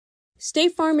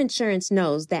State Farm Insurance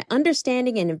knows that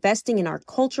understanding and investing in our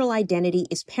cultural identity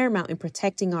is paramount in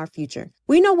protecting our future.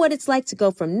 We know what it's like to go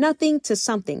from nothing to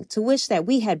something, to wish that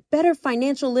we had better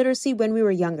financial literacy when we were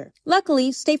younger.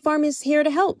 Luckily, State Farm is here to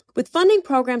help with funding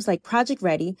programs like Project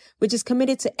Ready, which is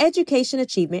committed to education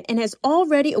achievement and has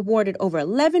already awarded over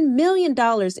 $11 million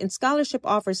in scholarship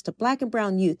offers to Black and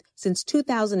brown youth since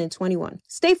 2021.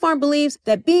 State Farm believes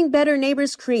that being better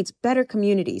neighbors creates better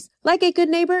communities. Like a good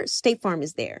neighbor, State Farm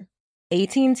is there.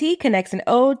 AT&T connects an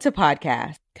ode to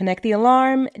podcast. Connect the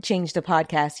alarm, change the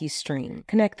podcast you stream.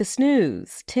 Connect the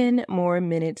snooze, 10 more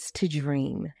minutes to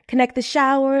dream. Connect the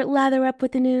shower, lather up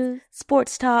with the news,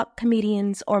 sports talk,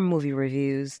 comedians, or movie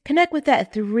reviews. Connect with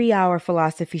that 3-hour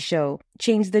philosophy show.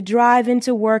 Change the drive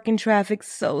into work and traffic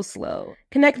so slow.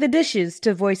 Connect the dishes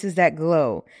to voices that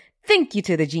glow. Thank you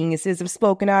to the geniuses of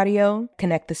spoken audio.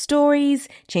 Connect the stories,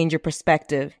 change your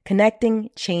perspective. Connecting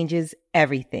changes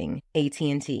everything.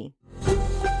 AT&T.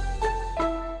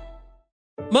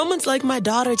 Moments like my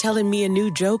daughter telling me a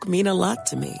new joke mean a lot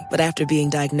to me. But after being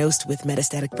diagnosed with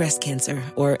metastatic breast cancer,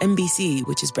 or MBC,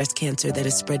 which is breast cancer that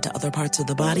is spread to other parts of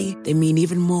the body, they mean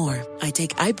even more. I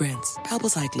take Ibrance,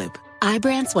 palbociclib.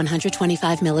 Ibrance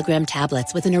 125 milligram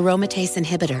tablets with an aromatase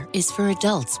inhibitor is for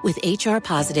adults with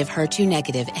HR-positive,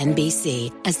 HER2-negative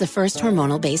MBC as the first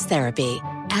hormonal-based therapy.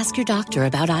 Ask your doctor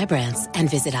about Ibrance and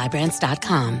visit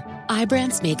Ibrance.com.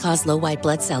 Ibrance may cause low white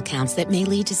blood cell counts that may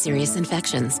lead to serious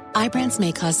infections. Ibrance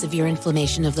may cause severe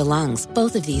inflammation of the lungs.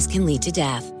 Both of these can lead to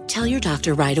death. Tell your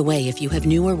doctor right away if you have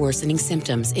new or worsening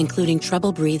symptoms, including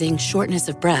trouble breathing, shortness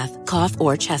of breath, cough,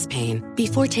 or chest pain.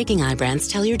 Before taking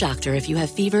Ibrance, tell your doctor if you have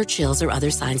fever, chills, or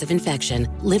other signs of infection,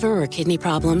 liver or kidney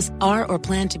problems, are or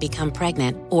plan to become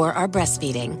pregnant, or are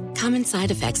breastfeeding. Common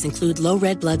side effects include low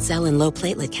red blood cell and low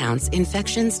platelet counts,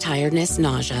 infections, tiredness,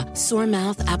 nausea, sore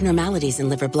mouth, abnormalities in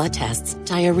liver blood tests,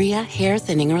 diarrhea, hair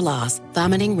thinning or loss,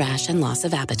 vomiting, rash, and loss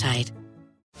of appetite.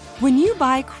 When you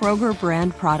buy Kroger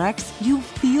brand products, you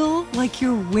feel like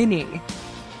you're winning.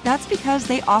 That's because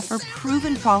they offer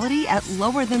proven quality at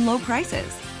lower than low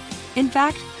prices. In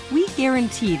fact, we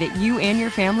guarantee that you and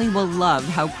your family will love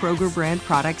how Kroger brand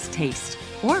products taste,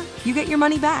 or you get your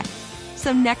money back.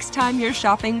 So next time you're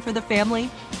shopping for the family,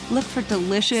 look for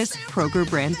delicious Kroger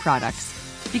brand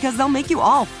products, because they'll make you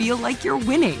all feel like you're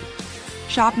winning.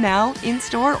 Shop now,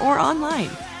 in-store, or online.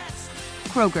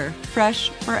 Kroger, fresh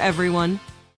for everyone.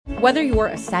 Whether you're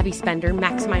a savvy spender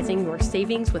maximizing your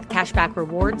savings with cashback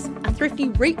rewards, a thrifty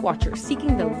rate watcher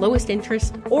seeking the lowest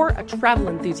interest, or a travel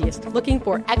enthusiast looking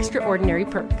for extraordinary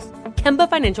perks, Kemba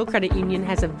Financial Credit Union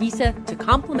has a visa to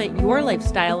complement your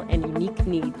lifestyle and unique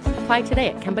needs. Apply today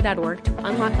at Kemba.org to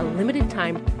unlock a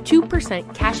limited-time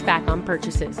 2% cash back on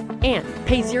purchases and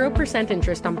pay 0%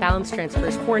 interest on balance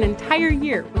transfers for an entire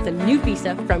year with a new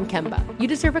visa from Kemba. You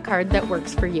deserve a card that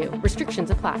works for you. Restrictions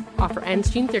apply. Offer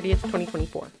ends June 30th,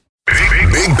 2024.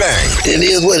 Big Bang. It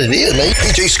is what it is, man.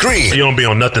 DJ Scream. You don't be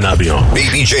on nothing, I be on.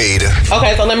 Baby Jade.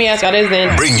 Okay, so let me ask y'all this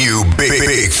then. Bring you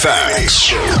big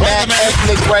facts.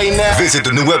 Right now. Visit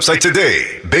the new website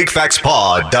today.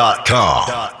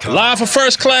 BigFactsPod.com. Live for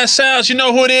First Class Sounds. You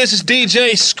know who it is. It's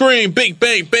DJ Scream. Big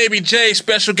Bang, Baby J.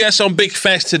 Special guest on Big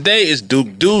Facts today is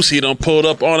Duke Deuce. He done pulled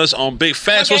up on us on Big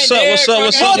Facts. Okay, What's up? Derek,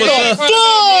 What's up?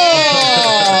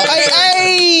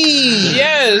 Hey.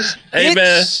 Yes. Hey,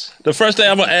 man. The first thing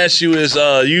I'm gonna ask you is,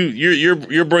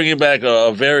 you're bringing back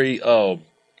a very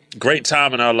great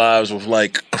time in our lives with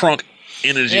like crunk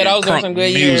energy and crunk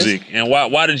music. And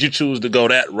why did you choose to go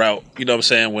that route? You know what I'm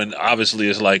saying? When obviously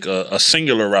it's like a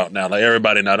singular route now, like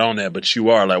everybody not on that, but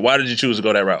you are. Like, why did you choose to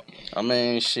go that route? I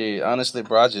mean, shit. Honestly,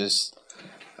 bro, I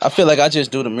feel like I just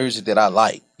do the music that I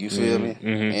like. You feel me?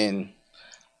 Mm-hmm. And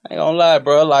I ain't gonna lie,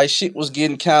 bro. Like shit was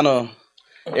getting kind of.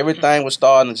 Everything was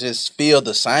starting to just feel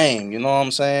the same, you know what I'm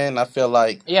saying? I feel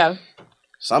like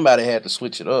somebody had to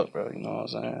switch it up, bro. You know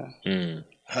what I'm saying?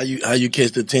 How you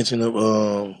catch the attention of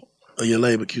your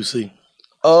label QC?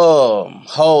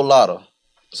 Whole Lotta.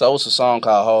 So it's a song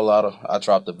called Whole Lotta. I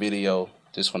dropped the video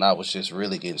just when I was just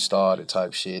really getting started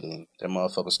type shit, and that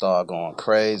motherfucker started going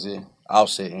crazy.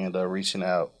 Offset ended up reaching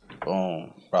out.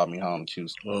 Boom, brought me home to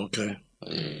QC. Okay.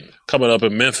 Yeah. Coming up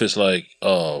in Memphis, like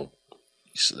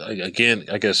again,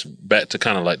 I guess back to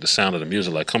kind of like the sound of the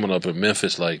music, like coming up in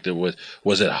Memphis, like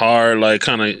was it hard, like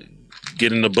kind of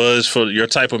getting the buzz for your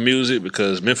type of music?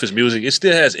 Because Memphis music, it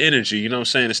still has energy, you know what I'm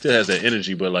saying? It still has that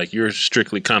energy, but like you're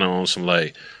strictly kind of on some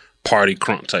like party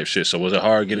crunk type shit. So was it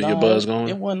hard getting your buzz going?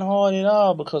 It wasn't hard at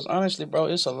all because honestly, bro,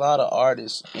 it's a lot of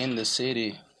artists in the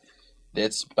city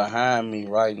that's behind me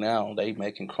right now. They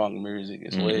making crunk music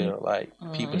as well. Like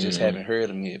people just haven't heard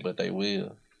them yet, but they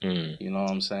will. You know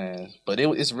what I'm saying? But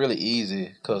it's really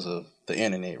easy because of the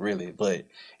internet, really. But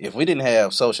if we didn't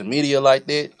have social media like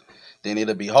that, then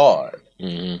it'd be hard.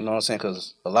 You know what I'm saying?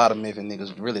 Because a lot of Memphis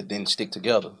niggas really didn't stick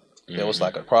together. That was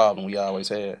like a problem we always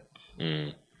had.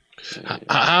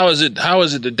 How is it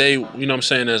today, you know what I'm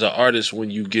saying, as an artist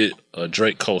when you get a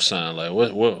Drake cosign? Like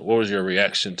what was your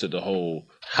reaction to the whole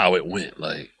how it went?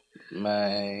 Like,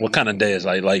 man, what kind of day is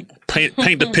like paint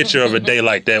the picture of a day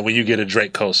like that when you get a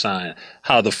Drake cosign.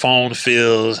 How the phone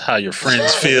feels, how your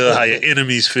friends feel, how your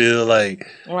enemies feel, like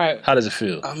how does it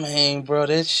feel? I mean, bro,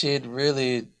 that shit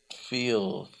really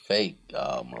feel fake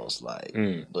almost, like,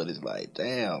 but it's like,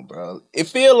 damn, bro. It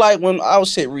feel like when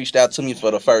Offset reached out to me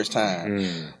for the first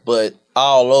time, but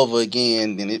all over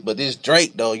again. But this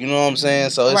Drake though, you know what I'm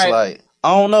saying? So it's like, I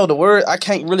don't know the word. I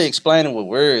can't really explain it with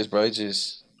words, bro.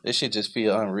 This shit just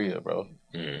feel unreal, bro.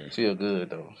 Feel good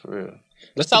though, for real.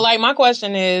 So like, my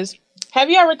question is, have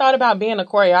you ever thought about being a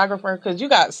choreographer? Because you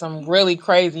got some really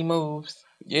crazy moves.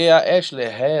 Yeah, I actually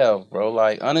have, bro.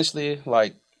 Like, honestly,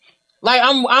 like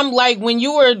I'm like, when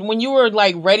you were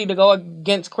like ready to go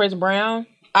against Chris Brown,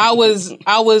 I was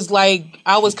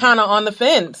kind of on the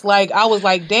fence. Like, I was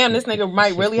like, damn, this nigga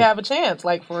might really have a chance.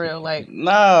 Like, for real. Like,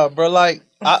 nah, bro. Like,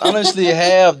 I honestly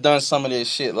have done some of this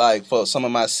shit, like, for some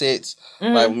of my sets,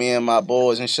 like me and my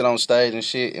boys and shit on stage and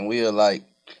shit, and we'll like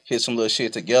hit some little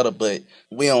shit together, but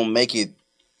we don't make it.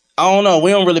 I don't know.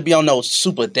 We don't really be on no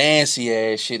super dancey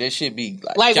ass shit. That shit be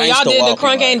like when y'all did the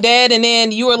Crunk Ain't Dead, and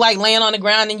then you were like laying on the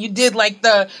ground, and you did like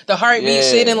the heartbeat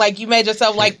shit, and like you made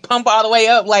yourself like pump all the way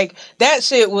up. Like that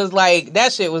shit was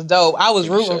dope. I was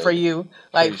rooting for you,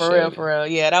 like for real.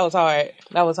 Yeah, that was hard.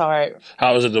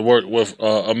 How was it to work with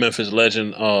a Memphis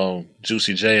legend,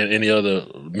 Juicy J, and any other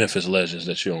Memphis legends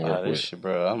that you don't work with? Shit,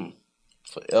 bro, I'm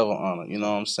forever honored. You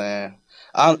know what I'm saying?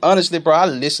 Honestly, bro, I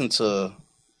listen to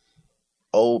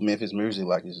old Memphis music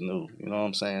like it's new. You know what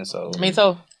I'm saying? So me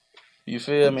too. You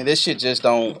feel me? This shit just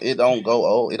don't go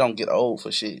old. It don't get old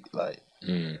for shit. Like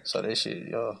so that shit,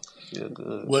 y'all feel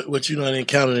good. What you done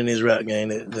encountered in this rap game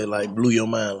that like blew your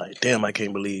mind? Like, damn, I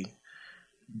can't believe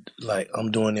like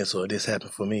I'm doing this or this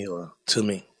happened for me or to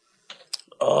me.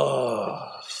 Oh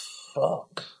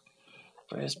fuck.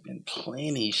 There's been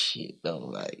plenty shit though.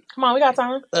 Like, come on, we got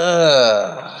time.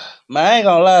 Man, I ain't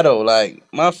gonna lie though. Like,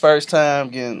 my first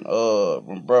time getting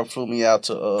when bro flew me out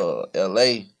to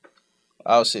L.A.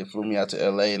 Offset flew me out to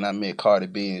L.A. and I met Cardi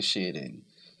B and shit. And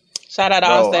shout out to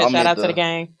Offset. Shout out to the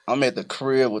gang. I'm at the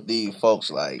crib with these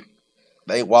folks. Like,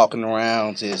 they walking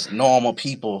around just normal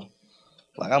people.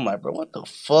 Like, I'm like, bro, what the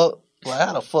fuck? Like,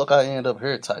 how the fuck I end up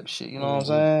here? Type shit. You know what I'm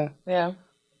saying? Yeah.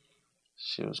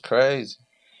 Shit was crazy.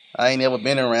 I ain't never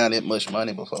been around that much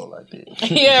money before like that.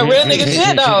 Yeah, real nigga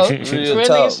shit though. Real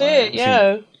nigga shit,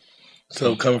 yeah.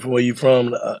 So coming from where you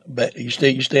from, you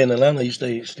stay in Atlanta or you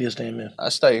still stay in Memphis? I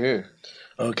stay here.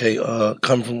 Okay,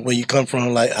 coming from where you come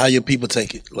from, like how your people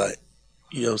take it, like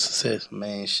your success.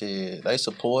 Man, shit, they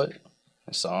support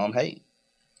and some hate.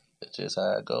 That's just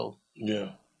how it go. Yeah.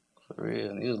 For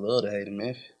real. Niggas love to hate in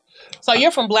Memphis. So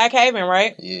you're from Black Haven,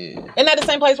 right? Yeah. Isn't that the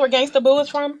same place where Gangsta Boo is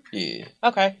from? Yeah.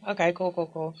 Okay,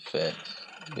 cool. Fact.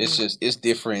 It's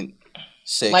different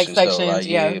sections, like sections, though. Like,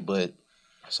 yeah, but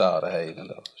it's all the hating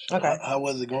though. Sure. Okay. How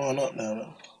was it growing up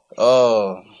now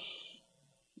though?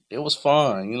 It was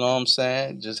fun, you know what I'm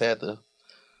saying? Just had to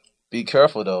be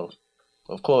careful though.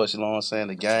 Of course, you know what I'm saying?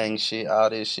 The gang shit, all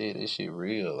this shit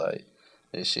real. Like,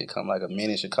 this shit come like a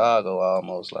mini Chicago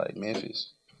almost, like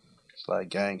Memphis. It's like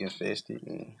gang infested.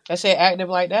 Man. That shit active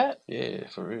like that? Yeah,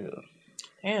 for real.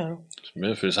 Damn.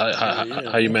 Memphis,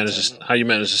 how you manage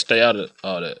to stay out of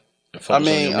all that? I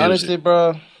mean, honestly,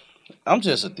 bro, I'm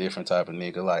just a different type of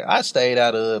nigga. Like, I stayed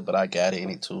out of it, but I got in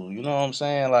it too. You know what I'm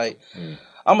saying? Like,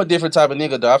 I'm a different type of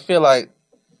nigga, though. I feel like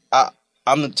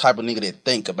I'm the type of nigga that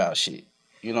think about shit.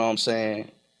 You know what I'm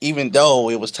saying? Even though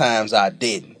it was times I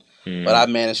didn't. But I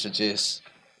managed to just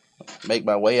make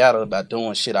my way out of it by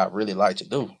doing shit I really like to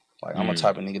do. Like, I'm a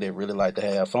type of nigga that really like to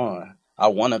have fun. I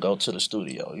want to go to the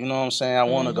studio. You know what I'm saying? I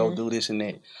want to go do this and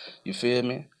that. You feel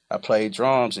me? I played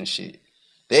drums and shit.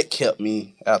 That kept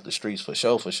me out the streets for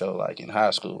sure, like in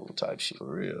high school type shit,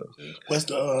 for real. What's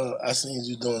the, I seen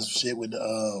you doing some shit with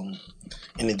the,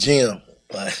 in the gym.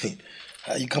 Like,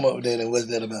 how you come up with that and what's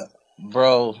that about?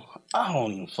 Bro, I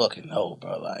don't even fucking know,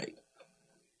 bro. Like,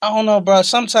 I don't know, bro.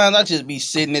 Sometimes I just be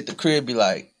sitting at the crib, be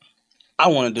like, I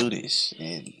want to do this.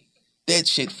 And that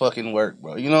shit fucking work,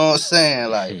 bro. You know what I'm saying?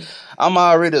 Like, I'm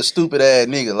already a stupid ass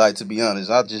nigga, like, to be honest.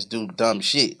 I just do dumb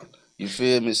shit. You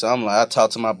feel me? So I'm like, I talk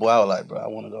to my boy, I was like, bro, I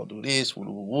want to go do this, woo.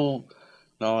 You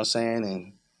know what I'm saying?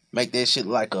 And make that shit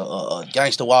like a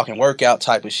gangster walking workout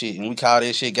type of shit. And we call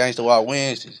that shit Gangster Walk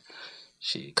Wednesdays.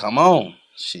 Shit, come on.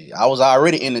 shit, I was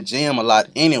already in the gym a lot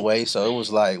anyway, so it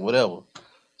was like whatever.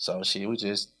 So shit, we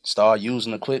just started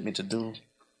using equipment to do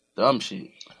dumb shit.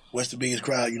 What's the biggest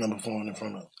crowd you done performed in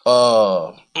front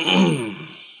of? I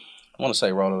want to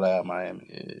say Roller Loud Miami.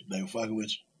 Yeah. They were fucking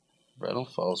with you? Bro, them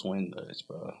folks went nuts,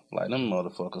 bro. Like, them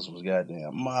motherfuckers was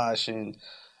goddamn moshing.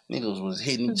 Niggas was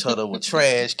hitting each other with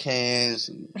trash cans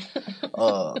and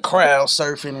crowd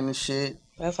surfing and shit.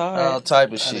 That's all right. All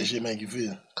type of shit. How that shit make you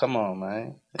feel? Come on,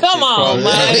 man. Come on,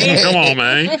 man. You already know,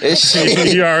 man. That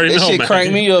shit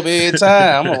crank me up every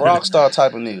time. I'm a rock star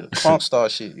type of nigga. Crunk star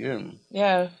shit, you hear me?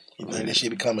 Yeah. You think that shit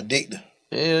become addictive?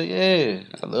 Hell yeah.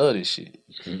 I love this shit.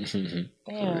 Damn.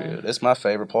 For real. That's my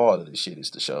favorite part of this shit is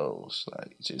the shows.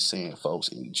 Like, just seeing folks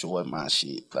enjoy my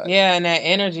shit. Like, yeah, and that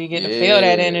energy, get to feel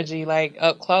that energy, like,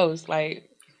 up close, like.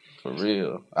 For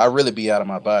real. I really be out of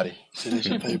my body. So that's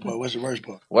your favorite part. What's the worst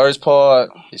part? Worst part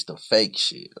is the fake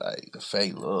shit. Like, the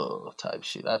fake love type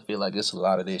shit. I feel like there's a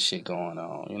lot of this shit going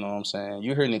on. You know what I'm saying?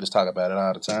 You hear niggas talk about it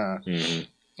all the time. Mm-hmm.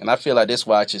 And I feel like that's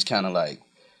why I just kind of like,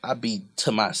 I be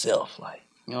to myself. Like,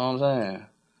 you know what I'm saying?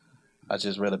 I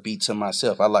just rather be to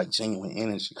myself. I like genuine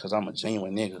energy because I'm a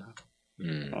genuine nigga.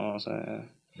 You know what I'm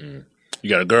saying? You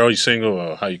got a girl, you single,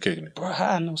 or how you kicking it? Bro,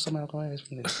 how I know somebody gonna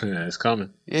ask me that? Yeah, it's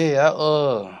coming. Yeah,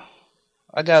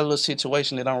 I got a little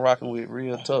situation that I'm rocking with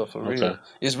real tough, for real.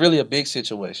 It's really a big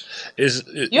situation.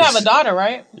 You have a daughter,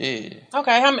 right? Yeah.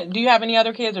 Okay, do you have any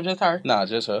other kids or just her? Nah,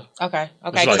 just her. Okay,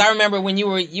 because I remember when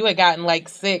you had gotten like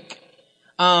sick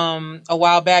a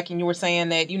while back and you were saying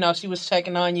that, you know, she was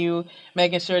checking on you,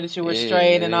 making sure that you were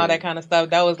straight and all that kind of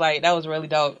stuff. That was really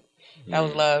dope. That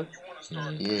was love.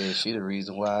 Yeah, she the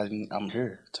reason why I'm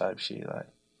here type shit. Like,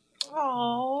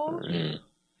 aww.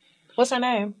 What's her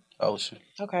name? Ocean.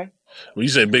 Okay. When you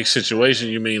say big situation,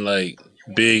 you mean like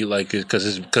big, like because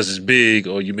it's big,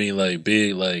 or you mean like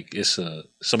big, like it's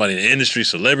somebody in the industry,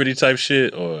 celebrity type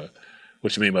shit, or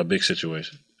what you mean by big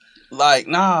situation? Like,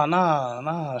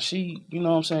 nah. She, you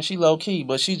know what I'm saying? She low key,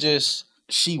 but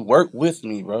she worked with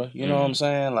me, bro. You know what I'm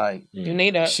saying? Like, you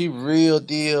need that. She real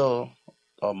deal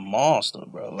a monster,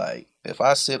 bro. Like, if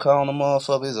I sick her on the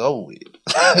motherfucker, it's over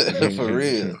with. For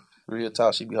real. Real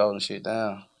talk, she be holding shit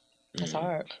down. That's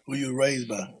hard. Who you raised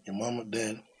by? Your mama,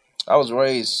 dad? I was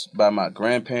raised by my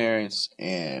grandparents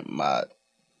and my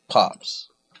pops.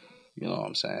 You know what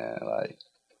I'm saying? Like,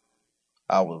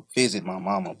 I would visit my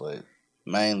mama, but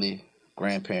mainly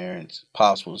grandparents.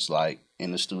 Pops was like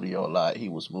in the studio a lot. He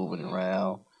was moving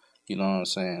around. You know what I'm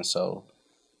saying? So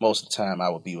most of the time I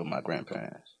would be with my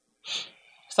grandparents.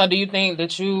 So do you think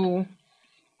that you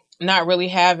not really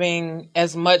having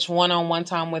as much one-on-one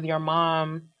time with your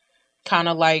mom kind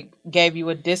of like gave you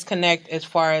a disconnect as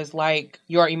far as like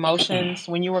your emotions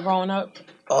when you were growing up?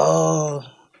 Oh,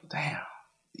 damn.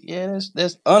 Yeah,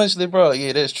 that's honestly, bro.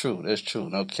 Yeah, that's true. That's true.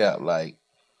 No cap. Like,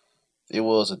 it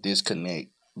was a disconnect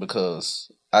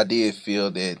because I did feel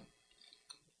that,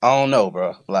 I don't know,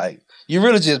 bro. Like, you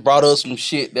really just brought up some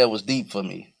shit that was deep for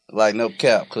me. Like, no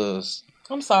cap, because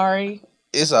I'm sorry.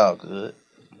 It's all good.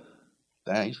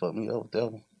 Damn, you fucked me up with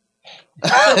that one.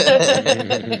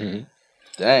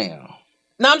 Damn.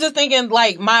 No, I'm just thinking,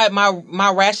 like,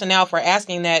 my rationale for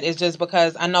asking that is just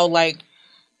because I know, like,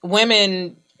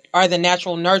 women are the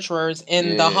natural nurturers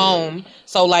in the home.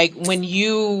 So, like, when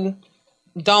you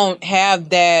don't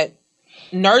have that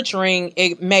nurturing,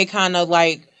 it may kind of,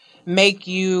 like, make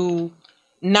you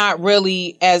not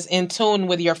really as in tune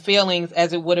with your feelings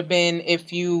as it would have been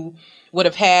if you would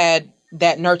have had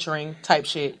that nurturing type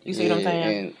shit. You see what I'm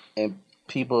saying? And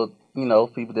people, you know,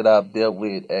 people that I've dealt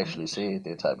with actually said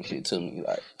that type of shit to me.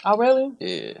 Like, oh, really?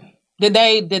 Yeah.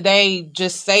 Did they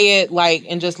just say it, like,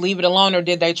 and just leave it alone, or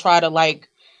did they try to, like,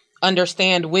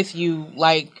 understand with you,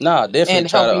 like, nah, definitely and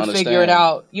try help to you understand. figure it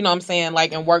out? You know what I'm saying?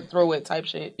 Like, and work through it type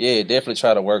shit. Yeah, definitely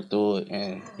try to work through it,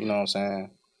 and you know what I'm saying?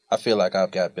 I feel like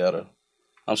I've got better.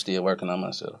 I'm still working on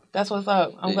myself. That's what's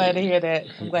up. I'm glad to hear that.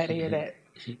 I'm glad to hear that.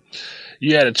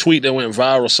 You had a tweet that went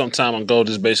viral some time ago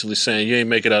just basically saying you ain't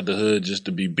make it out the hood just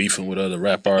to be beefing with other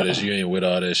rap artists. You ain't with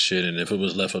all that shit. And if it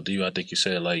was left up to you, I think you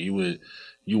said like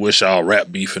you wish all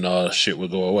rap beef and all that shit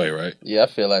would go away, right? Yeah, I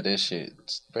feel like this shit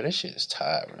is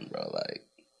tiring, bro. Like,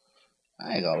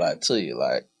 I ain't gonna lie to you.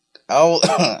 Like,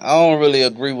 I don't really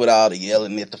agree with all the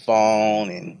yelling at the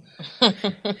phone and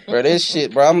bro, this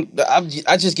shit, bro.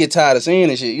 I just get tired of seeing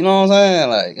this shit. You know what I'm saying?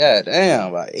 Like,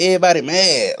 goddamn, like everybody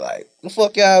mad. Like, what the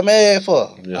fuck y'all mad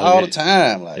for? Yeah, all the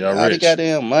time. Like, all the rich.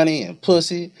 goddamn money and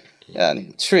pussy. Y'all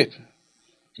niggas tripping.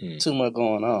 Too much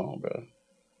going on, bro.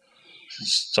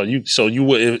 So you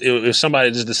would if somebody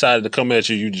just decided to come at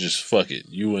you, you just fuck it.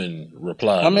 You wouldn't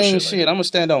reply. I mean, shit, I'm gonna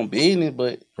stand on business,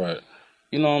 but right.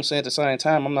 you know what I'm saying? At the same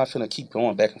time, I'm not finna keep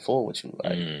going back and forth with you.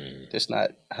 Like, that's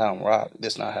not how I'm rocking.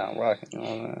 That's not how I'm rocking. You know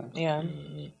what I'm saying? Yeah.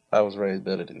 I was raised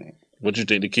better than that. What you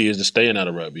think the key is to staying out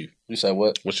of rap beef? You say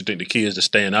what? What you think the key is to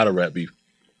staying out of rap beef?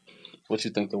 What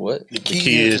you think the what? The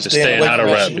key is to staying out of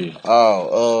rap beef.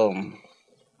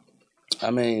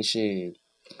 I mean, shit.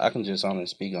 I can just only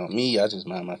speak on me. I just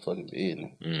mind my fucking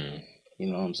business. You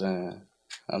know what I'm saying?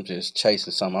 I'm just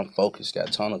chasing something. I'm focused,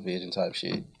 got tunnel vision type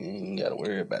shit. You ain't got to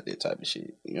worry about that type of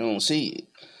shit. You don't see it.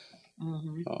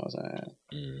 You know what I'm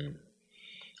saying?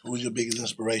 Who's your biggest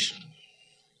inspiration?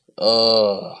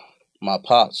 My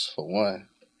pops, for one.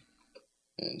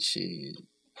 And shit,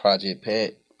 Project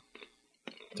Pat,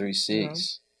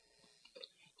 3-6,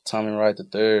 Tommy Wright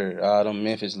III, all them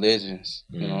Memphis legends.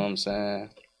 You know what I'm saying?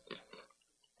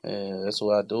 Yeah, that's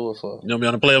what I do it for. You want me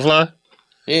on the Player Fly?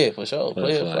 Yeah, for sure.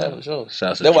 Player Fly, for sure.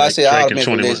 Shouts to that's why I say all the Drake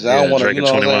Memphis legends. I don't want to, you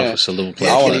know what I'm saying? For Salute Play. I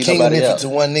don't want to nobody else. To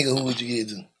one nigga, who would you get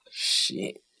to?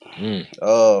 Shit.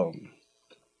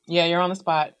 Yeah, you're on the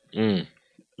spot. Think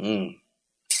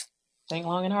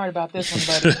long and hard about this one,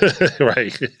 buddy.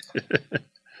 Right.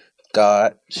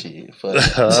 God, shit. Fuck.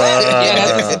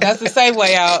 Yeah, that's the safe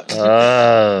way out.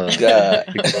 God.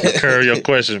 You curve your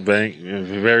question, Bank,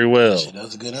 very well. Shit,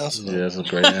 that's a good answer. Yeah, that's a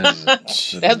great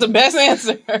answer. That's the best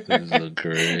answer. That's a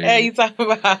great. Hey, you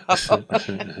talking about?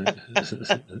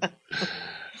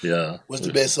 Yeah. What's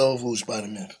the best soul food spot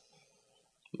in Memphis?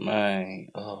 Man,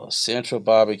 Central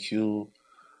Barbecue,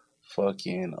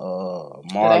 fucking Marlowe's.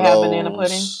 Do they have banana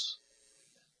pudding?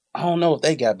 I don't know if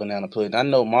they got banana pudding. I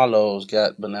know Marlowe's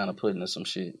got banana pudding or some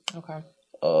shit. Okay.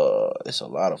 It's a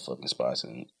lot of fucking spots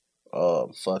in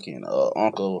fucking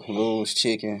Uncle Lou's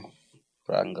Chicken.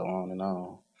 Bro, I can go on and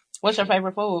on. What's your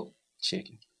favorite food?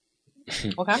 Chicken.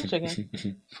 What kind of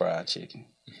chicken? Fried chicken.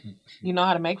 You know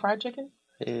how to make fried chicken?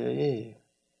 Hell yeah.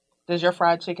 Does your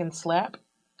fried chicken slap?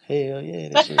 Hell yeah,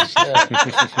 that shit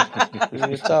slap.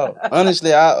 Real talk.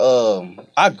 Honestly,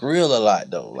 I grill a lot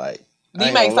though. Like, do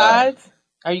you make sides?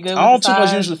 Are you good with I don't the too sides?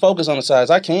 much usually focus on the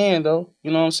sides. I can though. You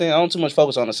know what I'm saying? I don't too much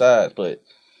focus on the sides, but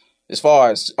as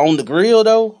far as on the grill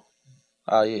though,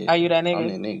 oh yeah. Are you that nigga? I'm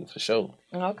that nigga for sure.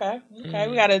 Okay. We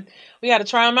gotta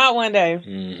try them out one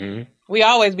day. We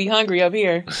always be hungry up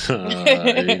here.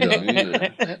 There you go.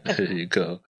 There you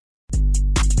go.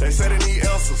 They say they need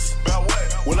answers. About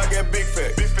what? When I get big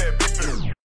fat. Big fat, big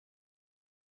fat.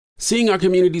 Seeing our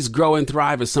communities grow and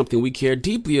thrive is something we care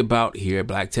deeply about here at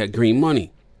Black Tech Green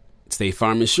Money. State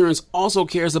Farm Insurance also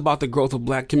cares about the growth of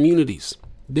Black communities.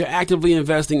 They're actively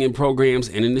investing in programs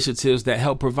and initiatives that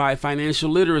help provide financial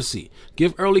literacy,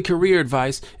 give early career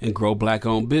advice, and grow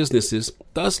Black-owned businesses,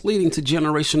 thus leading to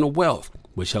generational wealth,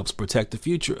 which helps protect the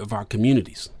future of our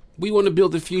communities. We want to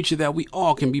build a future that we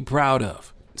all can be proud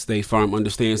of. State Farm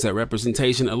understands that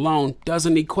representation alone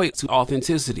doesn't equate to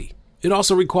authenticity. It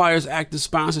also requires active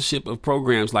sponsorship of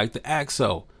programs like the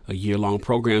AXO, a year-long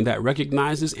program that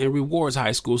recognizes and rewards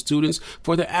high school students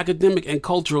for their academic and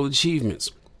cultural achievements,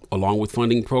 along with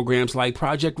funding programs like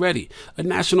Project Ready, a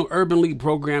national urban league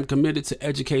program committed to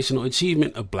educational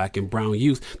achievement of Black and brown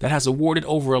youth that has awarded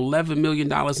over $11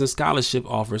 million in scholarship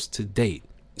offers to date.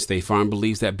 State Farm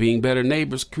believes that being better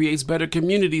neighbors creates better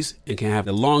communities and can have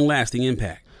a long-lasting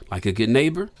impact. Like a good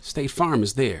neighbor, State Farm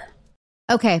is there.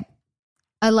 Okay,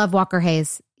 I love Walker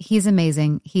Hayes. He's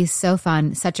amazing. He's so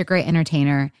fun, such a great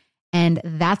entertainer. And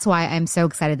that's why I'm so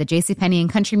excited that JCPenney and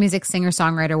country music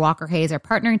singer-songwriter Walker Hayes are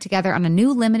partnering together on a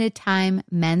new limited-time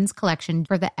men's collection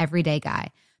for the everyday guy.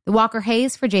 The Walker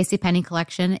Hayes for JCPenney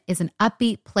collection is an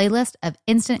upbeat playlist of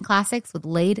instant classics with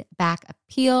laid-back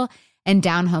appeal and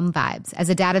down-home vibes. As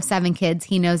a dad of 7 kids,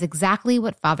 he knows exactly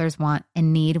what fathers want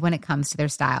and need when it comes to their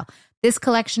style. This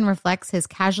collection reflects his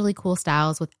casually cool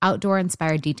styles with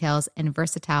outdoor-inspired details and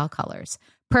versatile colors.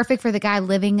 Perfect for the guy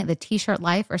living the t-shirt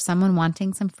life or someone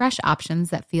wanting some fresh options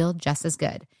that feel just as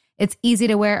good. It's easy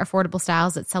to wear, affordable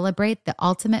styles that celebrate the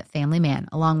ultimate family man,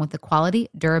 along with the quality,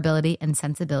 durability, and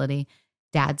sensibility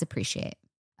dads appreciate.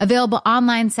 Available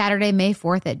online Saturday, May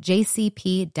 4th at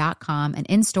jcp.com and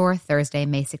in-store Thursday,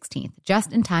 May 16th,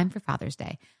 just in time for Father's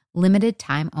Day. Limited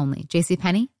time only.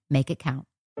 JCPenney, make it count.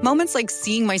 Moments like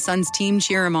seeing my son's team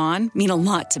cheer him on mean a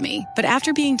lot to me. But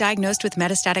after being diagnosed with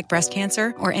metastatic breast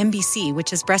cancer, or MBC,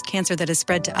 which is breast cancer that has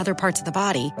spread to other parts of the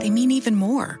body, they mean even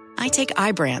more. I take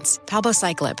Ibrance,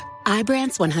 palbociclib.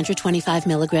 Ibrance 125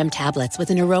 milligram tablets with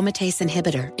an aromatase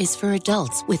inhibitor is for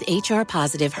adults with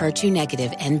HR-positive,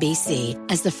 HER2-negative MBC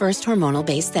as the first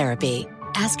hormonal-based therapy.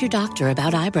 Ask your doctor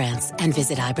about Ibrance and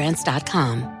visit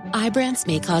Ibrance.com. Ibrance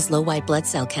may cause low white blood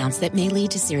cell counts that may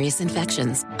lead to serious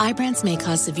infections. Ibrance may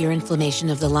cause severe inflammation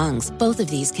of the lungs. Both of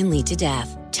these can lead to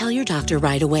death. Tell your doctor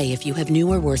right away if you have new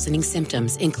or worsening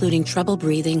symptoms, including trouble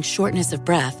breathing, shortness of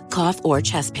breath, cough, or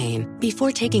chest pain.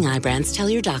 Before taking Ibrance, tell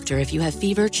your doctor if you have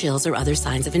fever, chills, or other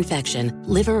signs of infection,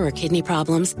 liver or kidney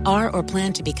problems, are or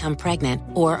plan to become pregnant,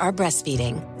 or are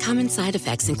breastfeeding. Common side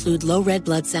effects include low red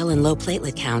blood cell and low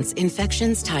platelet counts,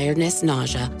 infections, tiredness,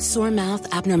 nausea, sore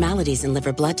mouth, abnormalities in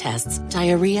liver blood tests,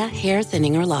 diarrhea, hair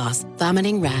thinning or loss,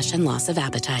 vomiting, rash, and loss of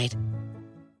appetite.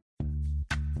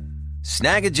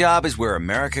 Snag a Job is where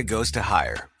America goes to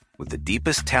hire, with the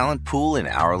deepest talent pool in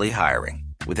hourly hiring.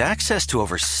 With access to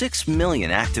over 6 million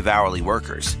active hourly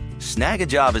workers, Snag a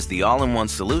Job is the all-in-one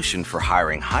solution for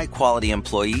hiring high-quality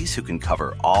employees who can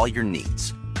cover all your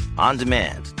needs. On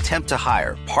demand, temp to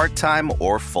hire, part-time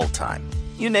or full-time.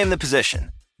 You name the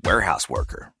position. Warehouse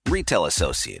worker, retail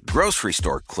associate, grocery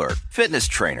store clerk, fitness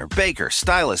trainer, baker,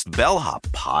 stylist, bellhop,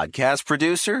 podcast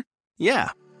producer. Yeah,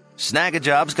 Snag a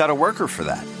Job's got a worker for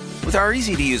that. With our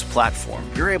easy-to-use platform,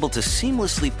 you're able to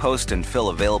seamlessly post and fill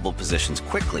available positions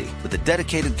quickly with a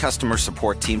dedicated customer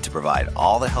support team to provide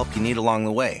all the help you need along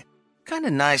the way. Kind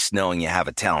of nice knowing you have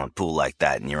a talent pool like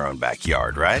that in your own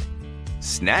backyard, right?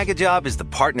 Snag a Job is the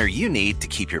partner you need to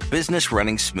keep your business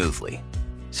running smoothly.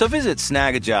 So visit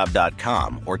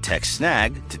snagajob.com or text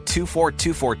SNAG to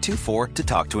 242424 to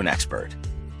talk to an expert.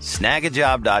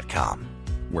 Snagajob.com,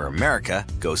 where America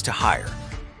goes to hire.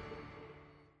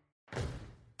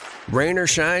 Rain or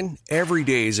shine, every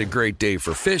day is a great day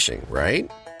for fishing, right?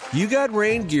 You got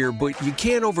rain gear, but you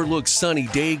can't overlook sunny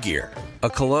day gear. A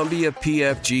Columbia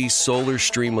PFG Solar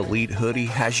Stream Elite hoodie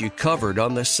has you covered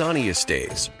on the sunniest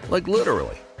days. Like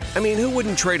literally. I mean, who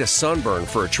wouldn't trade a sunburn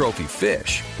for a trophy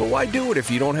fish? But why do it if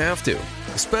you don't have to?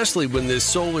 Especially when this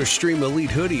Solar Stream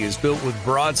Elite hoodie is built with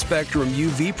broad spectrum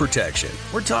UV protection.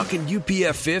 We're talking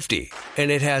UPF 50.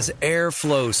 And it has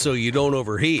airflow so you don't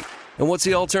overheat. And what's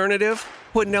the alternative?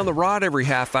 Putting down the rod every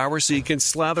half hour so you can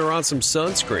slather on some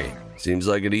sunscreen. Seems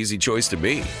like an easy choice to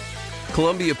me.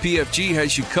 Columbia PFG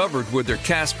has you covered with their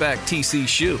Castback TC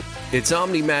shoe. Its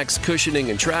OmniMax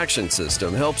cushioning and traction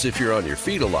system helps if you're on your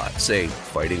feet a lot, say,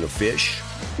 fighting a fish.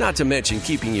 Not to mention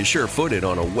keeping you sure-footed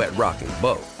on a wet rocking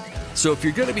boat. So if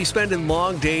you're going to be spending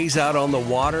long days out on the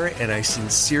water, and I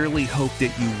sincerely hope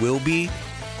that you will be,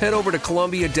 head over to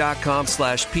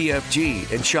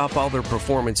Columbia.com/PFG and shop all their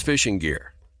performance fishing gear.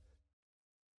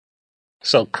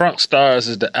 So Crunk Stars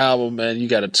is the album, man. You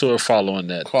got a tour following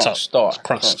that.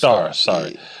 Crunk Stars.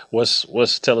 Sorry. Yeah.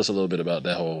 Tell us a little bit about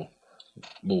that whole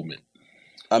movement.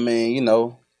 I mean, you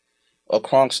know, a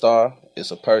Crunk Star is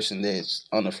a person that's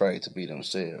unafraid to be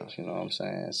themselves. You know what I'm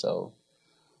saying? So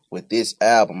with this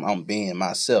album, I'm being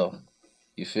myself.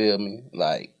 You feel me?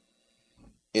 Like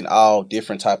in all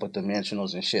different type of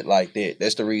dimensionals and shit like that.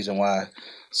 That's the reason why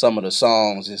some of the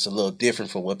songs is a little different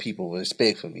from what people would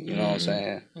expect from me. You know what I'm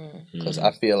saying? Because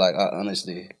I feel like I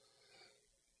honestly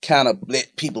kind of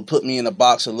let people put me in a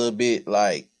box a little bit,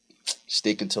 like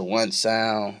sticking to one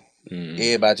sound.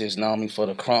 Everybody just know me for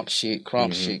the crunk shit,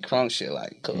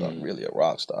 like, because I'm really a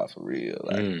rock star for real.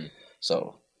 Like,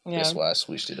 so that's why I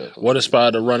switched it up. What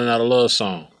inspired the Running Out of Love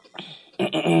song?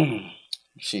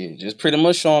 Shit, just pretty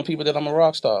much showing people that I'm a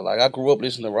rock star. Like, I grew up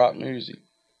listening to rock music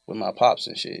with my pops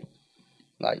and shit.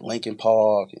 Like Linkin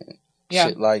Park and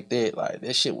shit like that. Like,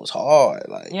 that shit was hard.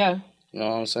 Like, you know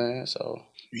what I'm saying? So,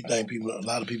 you think a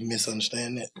lot of people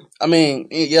misunderstand that? I mean,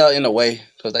 yeah, in a way.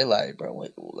 Because they like, bro,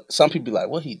 some people be like,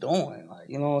 what he doing? Like,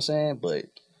 you know what I'm saying? But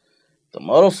the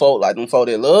mother folk, like them folk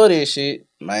that love this shit,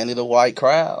 mainly the white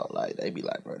crowd, like, they be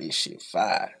like, bro, this shit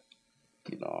fire.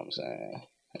 You know what I'm saying?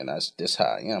 And that's how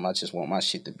I am. I just want my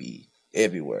shit to be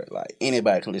everywhere. Like,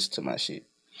 anybody can listen to my shit.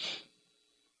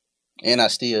 And I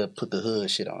still put the hood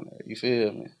shit on there. You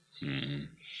feel me?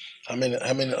 How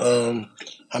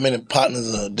many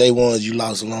partners or day ones you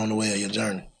lost along the way of your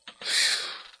journey?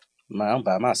 Man, I'm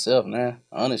by myself now.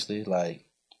 Honestly, like,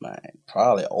 man,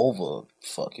 probably over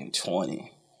fucking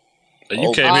 20.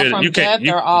 You came all from death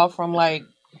or all from like?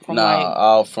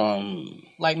 All from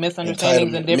like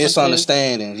misunderstandings and differences.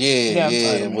 Misunderstandings,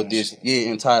 yeah. With this,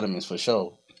 entitlements for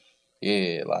sure.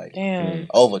 Yeah, like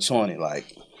over 20, like.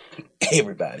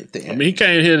 Everybody there. I mean, he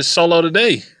came here solo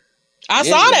today. I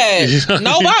saw that.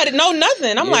 Nobody, no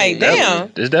nothing. I'm like, damn.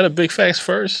 Is that a Big Facts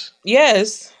first?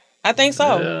 Yes, I think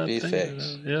so. Yeah, Big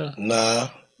Facts. Yeah. Nah.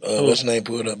 What's your name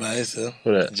pulled up by himself?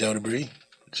 Who that? Jody Bree.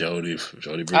 Jody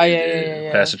Bree. Oh,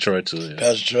 yeah. Pastor Troy, too. Yeah.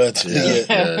 Pastor Troy, too.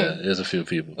 Yeah. There's a few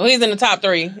people. Well, he's in the top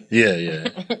 3. Yeah.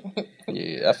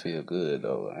 Yeah, I feel good,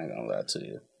 though. I ain't gonna lie to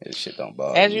you. This shit don't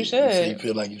bother me. As you should. You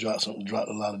feel like you dropped a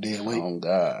lot of dead weight? Oh,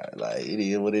 God. Like, it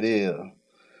is what it is.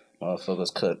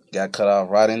 Motherfuckers got cut off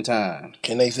right in time.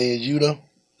 Can they say it's you, though?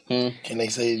 Can they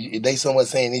say they somewhat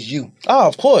saying it's you? Oh,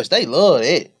 of course, they love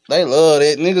it. They love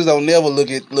it. Niggas don't never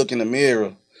look in the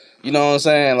mirror. You know what I'm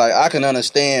saying? Like, I can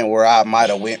understand where I might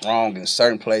have went wrong in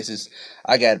certain places.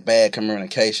 I got bad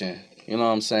communication. You know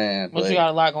what I'm saying? But you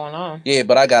got a lot going on. Yeah,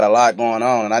 but I got a lot going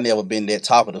on, and I never been that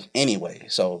talkative anyway.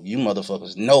 So you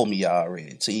motherfuckers know me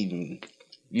already to even,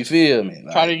 you feel me?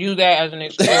 Like, try to use that as an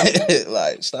excuse.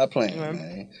 Like, stop playing,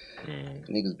 man.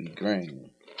 Niggas be green.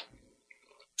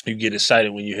 You get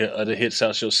excited when you hear other hits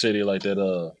out your city like that,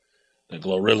 the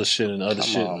Glorilla shit and other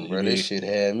shit. Come on, bro. This shit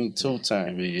had me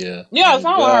two-turned. Yeah. Yeah, it's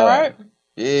all right.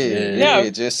 Yeah,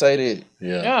 just say that.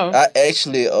 Yeah. I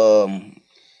actually,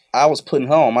 I was putting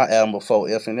her on my album before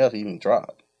F&F even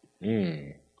dropped.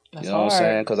 You know what I'm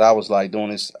saying? Because I was like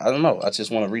doing this, I don't know, I just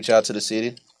want to reach out to the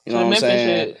city. You know what I'm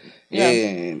saying? Yeah,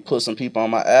 and put some people on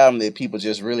my album that people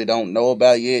just really don't know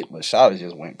about yet, but Shawty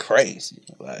just went crazy.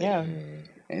 Like,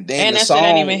 and then the that song, shit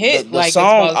didn't even hit the like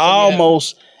song it's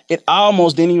supposed to, it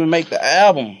almost didn't even make the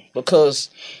album because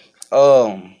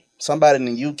somebody in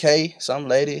the UK, some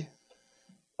lady,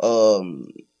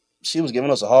 she was giving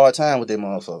us a hard time with that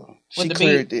motherfucker. She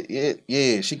cleared it.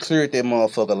 Yeah, she cleared that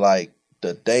motherfucker like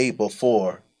the day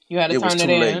before. You had to it was turn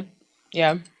too it late. in.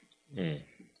 Yeah.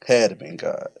 Had to been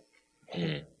God.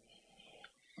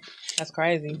 That's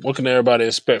crazy. What can everybody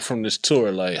expect from this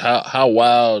tour? Like, how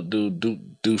wild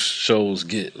do shows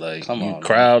get? Like,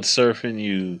 crowd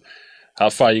surfing, how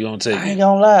far you gonna take I ain't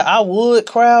gonna lie, I would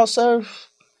crowd surf,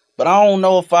 but I don't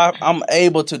know if I'm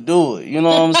able to do it. You know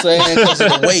what I'm saying? Because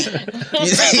of the weight.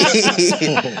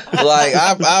 Like,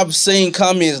 I've seen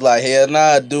comments like, hell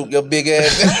nah, Duke, your big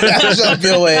ass, jump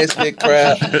your ass in that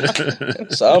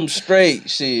crowd. So I'm straight,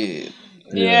 shit.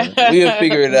 Yeah. We'll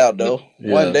figure it out though.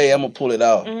 One day I'm gonna pull it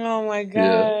out. Oh my God.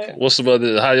 Yeah. What's some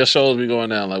other, how your shows be going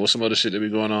down? Like, what's some other shit that be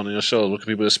going on in your shows? What can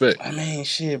people expect? I mean,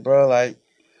 shit, bro. Like,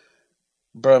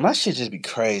 bro, my shit just be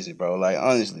crazy, bro. Like,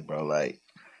 honestly, bro. Like,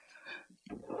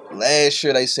 last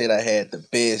year they said I had the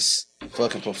best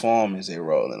fucking performance at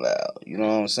Rolling Loud. You know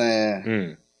what I'm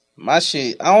saying? My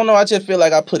shit, I don't know. I just feel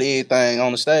like I put everything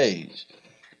on the stage.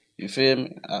 You feel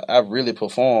me? I really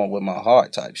perform with my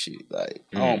heart type shit. Like,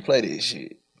 I don't play this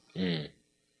shit.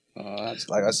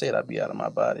 Like I said, I be out of my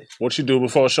body. What you do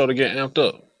before a show to get amped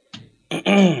up?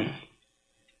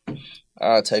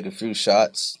 I'll take a few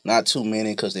shots. Not too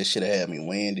many because that shit had me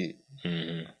winded.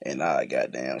 And I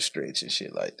goddamn stretch and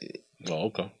shit like that. Oh,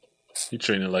 okay. You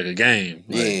treating it like a game.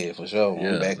 Like, yeah, for sure.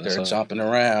 I'm back there jumping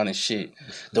around and shit.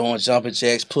 Doing jumping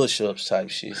jacks, push-ups type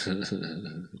shit. For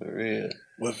real.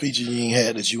 What feature you ain't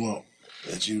had that you want?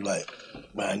 That you like,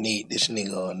 man, I need this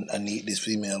nigga or I need this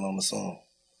female on the song?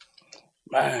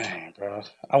 Man, bro.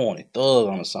 I wanted Thug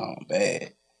on the song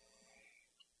bad.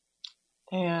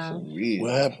 Yeah. For real.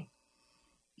 What happened?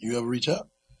 You ever reach out?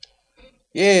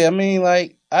 Yeah, I mean,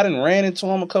 like, I done ran into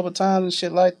him a couple times and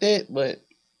shit like that, but,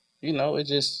 you know, it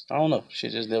just, I don't know.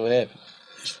 Shit just never happened.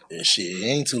 Shit, it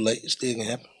ain't too late. It still can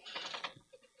happen.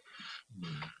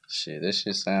 Shit, that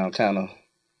shit sound kind of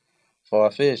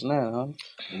far-fetched now,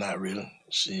 huh? Not really.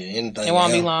 Shit, anything. It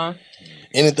won't be long.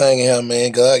 Anything can happen,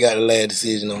 man. God got the last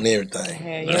decision on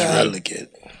everything. That's how I look at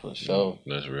it. For sure.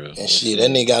 That's real. And shit, that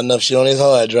nigga got enough shit on his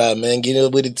hard drive, man. Get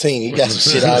it with the team. He got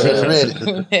some shit already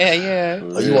ready. Yeah.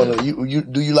 Or you wanna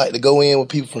do you like to go in with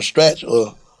people from scratch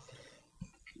or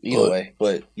either way?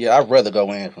 But yeah, I'd rather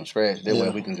go in from scratch. That way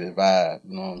we can just vibe.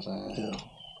 You know what I'm saying?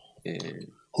 Yeah.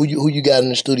 Who you got in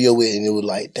the studio with and it was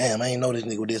like, damn, I ain't know this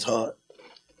nigga was this hard.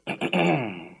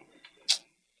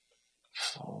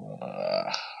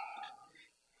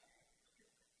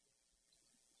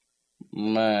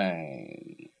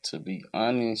 Man, to be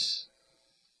honest,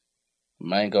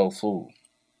 Mango Food.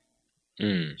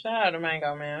 Shout out to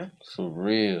Mango, man. For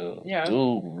real. Yeah.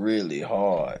 Dude, really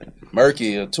hard.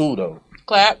 Murky too, though.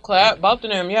 Clap. Both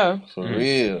of them, yeah. For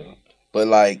real. But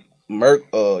like, Merk,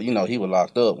 you know, he was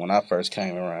locked up when I first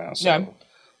came around. So,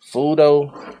 Food,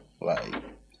 though, like,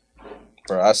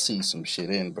 bro, I see some shit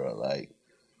in, bro. Like,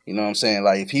 you know what I'm saying?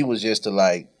 Like, if he was just to,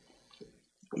 like,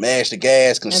 mash the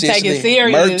gas consistently. And take it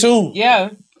serious. Merk too. Yeah.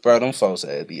 Bro, them folks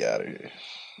had to be out of here.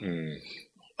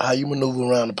 How you maneuver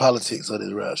around the politics of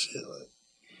this rap shit? Like?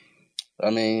 I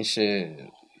mean, shit.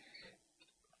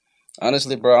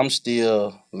 Honestly, bro, I'm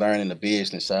still learning the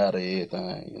business side of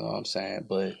everything. You know what I'm saying?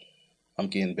 But I'm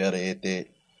getting better at that.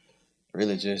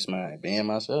 Really just, man, being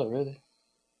myself, really.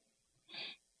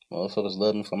 Motherfuckers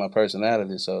love me for my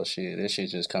personality, so shit, that shit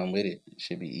just come with it. It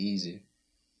should be easy.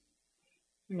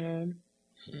 Yeah.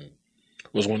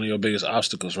 What's one of your biggest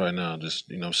obstacles right now? Just,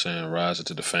 you know what I'm saying, rising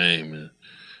to the fame and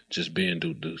just being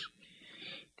Duke Deuce.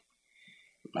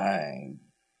 Man,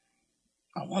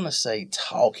 I want to say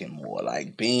talking more,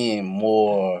 like being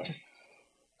more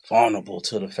vulnerable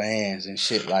to the fans and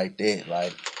shit like that.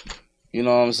 Like, you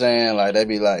know what I'm saying? Like, they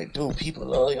be like, dude, people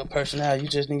love your personality. You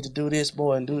just need to do this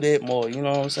more and do that more. You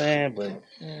know what I'm saying? But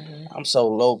I'm so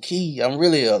low key. I'm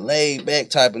really a laid back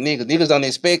type of nigga. Niggas don't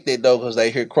expect it though because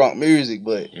they hear crunk music.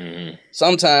 But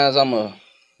sometimes I'm an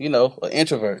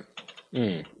introvert.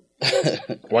 Why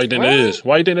you think that is?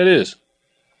 Why you think that is?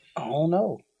 I don't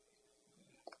know,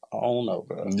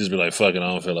 bro. You just be like, fuck it,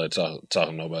 I don't feel like talking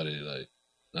to nobody. Like,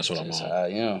 that's what I'm on. I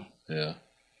am. Yeah.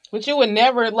 But you would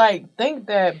never like think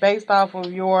that based off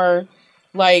of your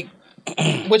like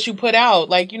what you put out.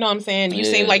 Like, you know what I'm saying? You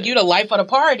seem like you the life of the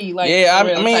party. Like,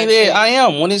 I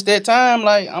am. When it's that time,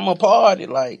 like, I'm a party.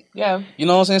 Like, yeah. You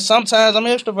know what I'm saying? Sometimes I'm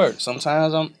extrovert.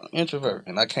 Sometimes I'm introvert.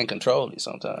 And I can't control it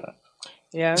sometimes.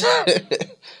 Yeah.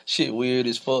 Shit weird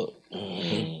as fuck.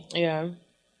 Yeah.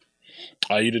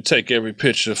 Are you to take every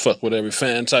picture, fuck with every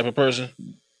fan type of person?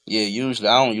 Yeah, usually.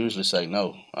 I don't usually say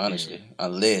no, honestly.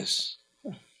 Unless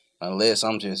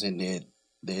I'm just in that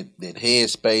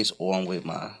headspace or I'm with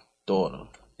my daughter.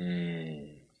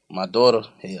 My daughter,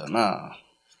 hell nah.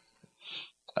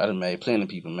 I done made plenty of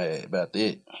people mad about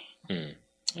that.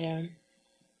 Yeah.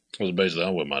 Because basically,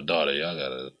 I'm with my daughter. Y'all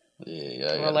gotta...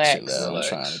 Yeah, y'all relax. gotta chill out. I'm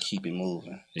trying to keep it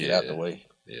moving. Get out the way.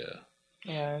 Yeah.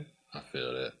 I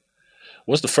feel that.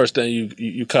 What's the first thing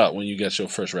you caught when you got your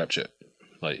first rap check?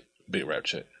 Like, big rap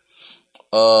check?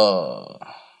 Hellcat.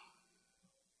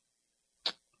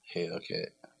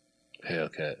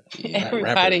 Hellcat. Yeah.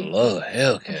 Everybody rappers love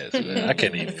Hellcats, man. I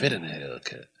can't even fit in a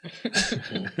Hellcat.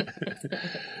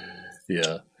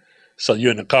 Yeah. So you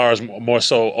in the cars more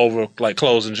so over like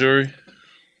clothes and jewelry?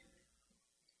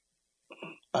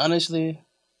 Honestly,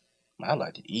 I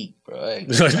like to eat, bro.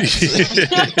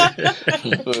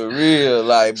 For real,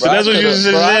 like, bro. So that's what you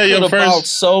said. I could have bought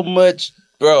so much,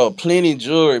 bro. Plenty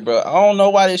jewelry, bro. I don't know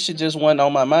why this shit just went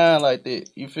on my mind like that.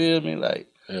 You feel me? Like,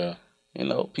 yeah. You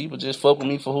know, people just fuck with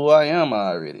me for who I am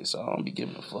already, so I don't be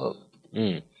giving a fuck.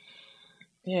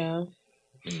 Yeah.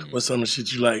 What's some of the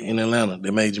shit you like in Atlanta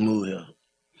that made you move here?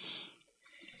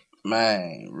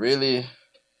 Man, really?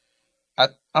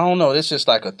 I don't know. It's just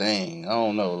like a thing. I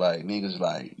don't know. Like, niggas,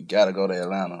 like, you gotta go to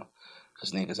Atlanta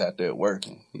because niggas out there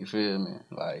working. You feel me?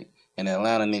 Like, in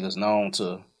Atlanta, niggas known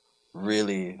to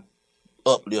really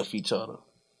uplift each other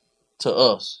to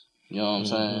us. You know what I'm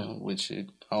saying? Which, I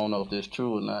don't know if that's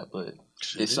true or not, but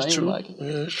it seems like it.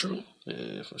 Yeah, it's true.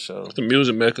 Yeah, for sure. It's the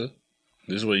music mecca.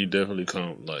 This is where you definitely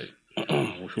come, like,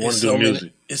 if you want to do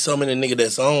music. It's so many niggas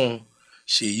that's on.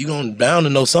 Shit, you bound to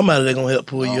know somebody that gonna help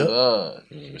pull you up. God.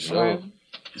 For sure.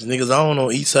 These niggas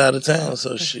on each side of town,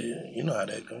 so shit, you know how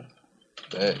that go.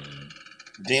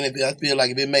 Then I feel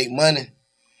like if it make money,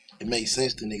 it makes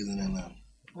sense to niggas in Atlanta.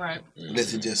 Right.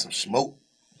 Unless it's just some smoke.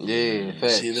 Yeah,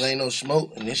 fact. Shit, if it ain't no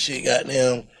smoke and this shit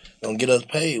goddamn gonna get us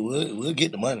paid, we'll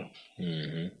get the money.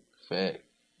 Fact.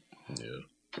 Yeah.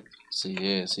 See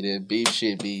that beef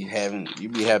shit you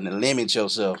be having to limit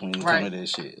yourself when you come to that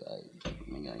shit. Like,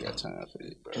 I ain't got time for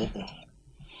that, bro.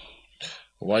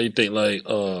 Why you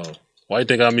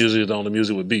think our music is the only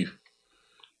music with beef?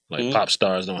 Like pop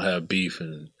stars don't have beef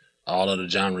and all other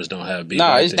genres don't have beef.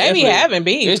 Nah, they be having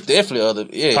beef. It's definitely other.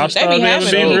 Yeah, pop stars be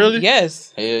having beef, really?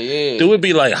 Yes. Hell yeah. Do it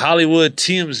be like Hollywood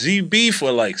TMZ beef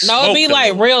or like smoke? No, it be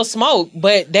like real smoke,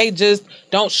 but they just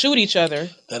don't shoot each other.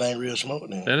 That ain't real smoke,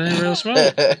 then. That ain't real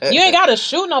smoke. You ain't gotta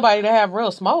shoot nobody to have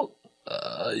real smoke.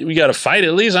 We gotta fight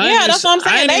at least. That's what I'm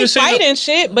saying. They fight and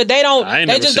shit, but they don't.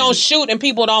 They just don't shoot and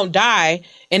people don't die,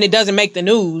 and it doesn't make the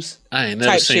news. I ain't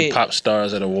never seen pop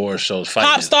stars at award shows fighting.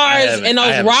 Pop stars and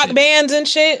those rock bands and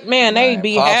shit, man, they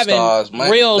be having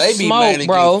real they be smoke,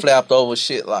 bro. Getting flapped over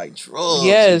shit like drugs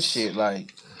and shit,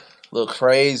 like little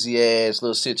crazy ass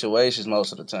little situations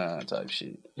most of the time type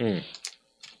shit.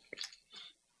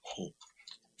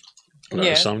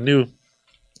 Learn something new.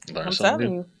 Learn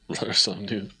something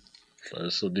new.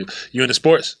 You into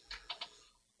sports?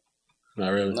 Not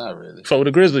really. Fuck with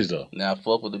the Grizzlies though. Nah,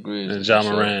 fuck with the Grizzlies. And John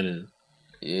Moran and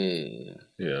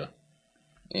yeah.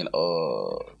 And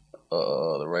the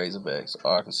Razorbacks,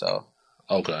 Arkansas.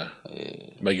 Okay.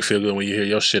 Yeah. Make you feel good when you hear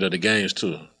your shit at the games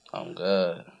too. Oh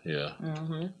God. Yeah.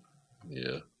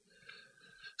 Yeah.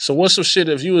 So what's some shit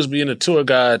if you was being a tour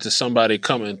guide to somebody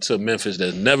coming to Memphis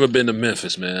that's never been to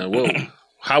Memphis, man?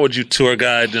 How would you tour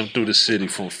guide them through the city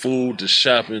from food to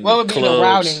shopping, what would clubs, be the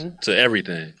routing to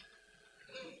everything?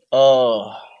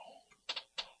 Well,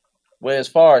 as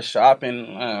far as shopping,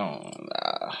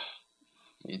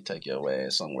 you take your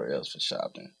ass somewhere else for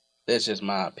shopping. That's just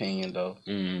my opinion, though.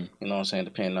 You know what I'm saying?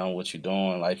 Depending on what you're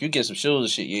doing. Like, if you get some shoes and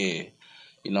shit, yeah.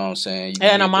 You know what I'm saying?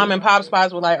 And a mom and pop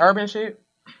spots with like urban shit?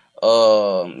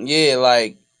 Yeah,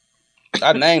 like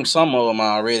I named some of them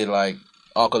already, like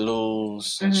Uncle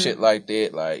Lou's, shit like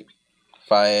that, like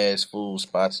fire-ass food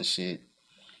spots and shit.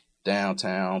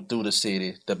 Downtown, through the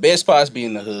city. The best spots be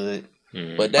in the hood.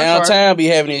 But downtown be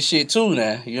having this shit too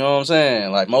now. You know what I'm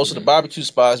saying? Like most of the barbecue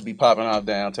spots be popping off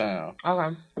downtown.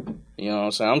 Okay. You know what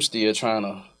I'm saying? I'm still trying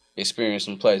to experience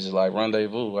some places like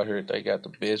Rendezvous. I heard they got the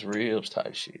best ribs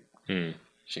type shit.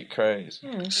 Shit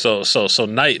crazy. So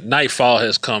Nightfall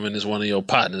has come and is one of your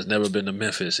partners never been to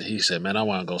Memphis, and he said, "Man, I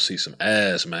want to go see some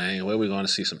ass, man. Where we going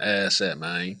to see some ass at,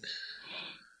 man?"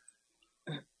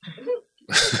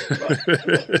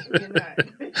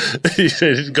 He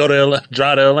said, "Go to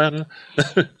drive to Atlanta."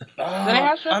 They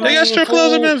got strip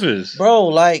clubs in Memphis, bro.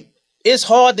 Like it's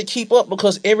hard to keep up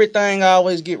because everything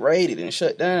always get raided and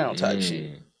shut down type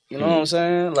shit. You know what I'm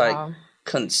saying? Like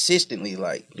consistently,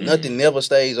 like nothing never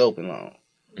stays open long.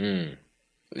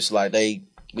 It's like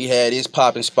we had this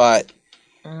popping spot,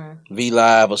 V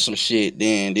Live or some shit.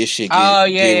 Then this shit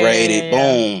get raided.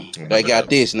 Boom, they got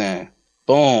this now.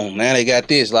 Boom, now they got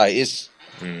this. Like it's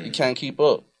you can't keep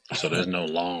up. So there's no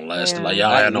long lasting. Like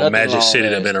y'all had no Magic City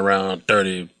that been around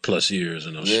 30 plus years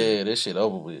and no shit. Yeah, this shit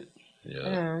over with.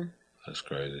 Yeah, that's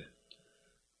crazy.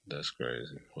 That's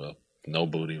crazy. Well, no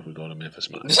booty if we go to Memphis,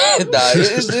 man.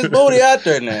 It's booty out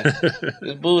there now.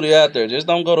 It's booty out there. Just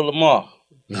don't go to Lamar.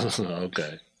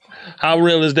 Okay. How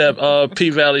real is that P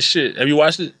Valley shit? Have you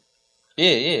watched it?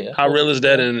 Yeah. How real is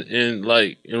that in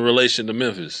relation to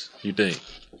Memphis, you think?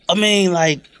 I mean,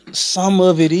 like some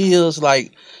of it is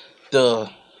like the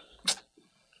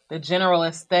general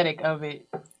aesthetic of it.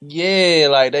 Yeah,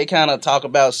 like they kind of talk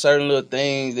about certain little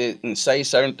things and say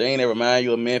certain things that remind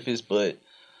you of Memphis, but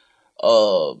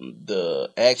the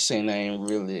accent ain't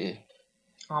really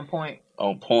on point.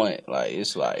 Like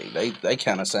it's like they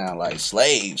kind of sound like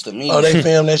slaves to me. Oh, they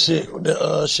filmed that shit.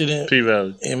 The shit in P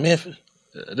Valley in Memphis.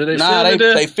 Did they film it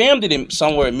there? They filmed it in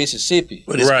somewhere in Mississippi.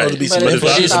 But it's supposed to be some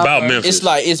Memphis. It's about Memphis. It's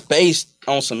like it's based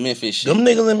on some Memphis shit. Them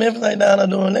niggas in Memphis ain't down there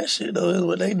doing that shit though. Is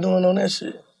what they doing on that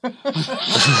shit. That's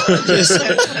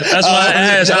why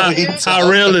I asked how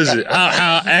real is it?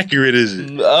 How accurate is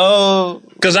it? Oh,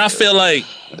 because I feel like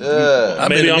I've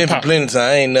been in Memphis plenty of times.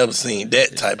 I ain't never seen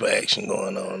that type of action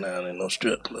going on down in no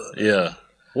strip club. Yeah.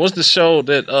 What's the show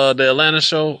that the Atlanta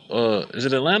show? Is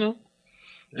it Atlanta?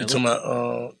 You talking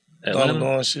about Atlanta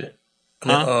going shit?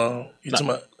 You talking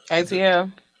about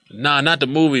ATL? Nah, not the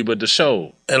movie, but the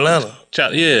show. Atlanta.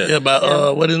 Yeah. Yeah,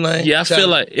 about what his name? Yeah, I feel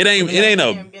like it ain't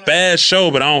a bad show,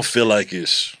 but I don't feel like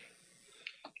it's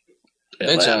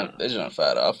Atlanta. They trying to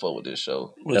fight. I fuck with this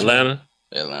show. Atlanta.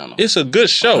 It's a good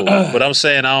show, but I'm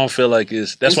saying I don't feel like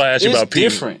it's. That's why I asked you about people.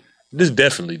 Different. This is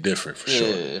definitely different for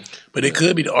sure. But it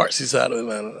could be the artsy side of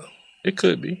Atlanta though. It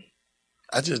could be.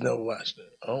 I just never watched it.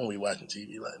 I don't be watching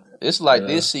TV like that. It's like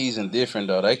this season different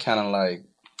though. They kind of like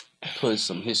put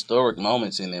some historic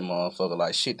moments in them motherfucker,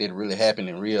 like shit that really happened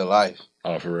in real life.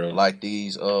 Oh, for real? Like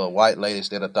these white ladies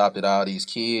that adopted all these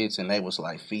kids and they was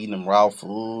like feeding them raw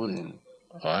food and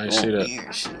I ain't see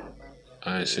that. Shit.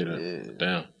 I ain't see that. Yeah.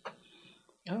 Damn.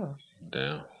 Oh.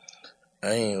 Damn.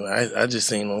 I just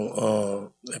seen on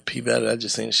P Valley. I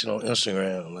just seen shit on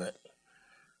Instagram like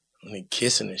when they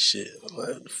kissing and shit.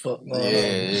 What the fuck?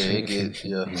 It gets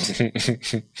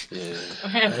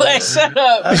Like, shut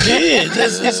up. I did.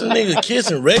 Just see some niggas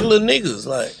kissing regular niggas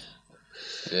like.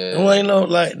 Yeah. Them ain't no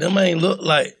like. Them ain't look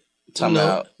like. Talking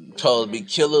about supposed to be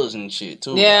killers and shit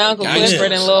too. Yeah, Uncle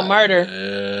Clifford and Lil Murder.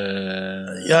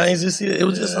 Y'all ain't just see it. It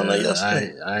was just on there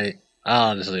yesterday. I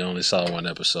honestly only saw one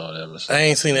episode ever. So. I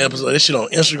ain't seen the episode. This shit on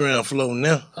Instagram floating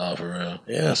now. Oh, for real?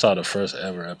 Yeah. I saw the first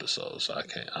ever episode, so I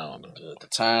don't know. The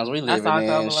times we living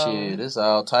in, shit, this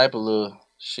all type of little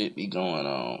shit be going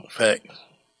on. Fact.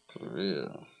 For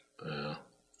real. Yeah.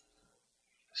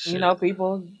 You know,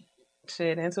 people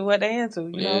shit into what they into, you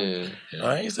know? Yeah.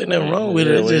 I ain't saying nothing wrong with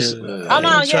it. It's just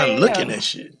trying to look at that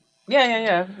shit.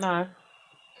 Yeah. Nah.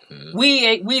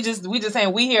 We just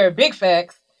saying we here at Big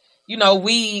Facts, you know,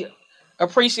 we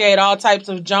appreciate all types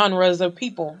of genres of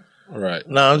people. Right.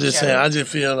 No, I'm just saying, I just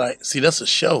feel like, see, that's a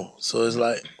show. So it's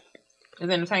like.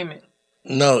 It's entertainment.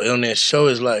 No, on that show,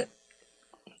 it's like,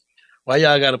 why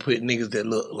y'all got to put niggas that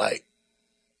look like,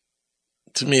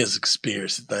 to me, it's a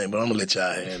conspiracy thing, but I'm going to let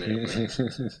y'all have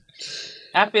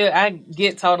it. I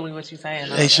get totally what you're saying.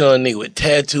 They showing nigga with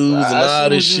tattoos and all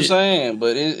this shit. I see what you're saying,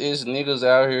 but it's niggas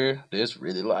out here that's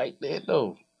really like that,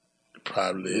 though.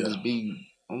 Probably,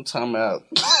 I'm talking about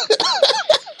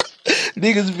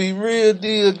niggas be real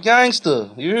deal gangster.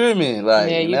 You hear me?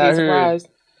 Like, yeah, you be surprised.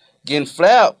 Getting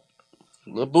flapped.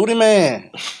 Little booty man.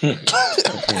 Damn,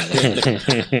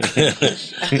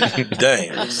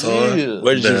 son. Yeah.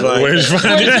 Where did you find it?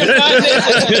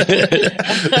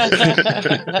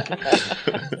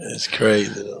 That's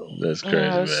crazy, though. That's crazy,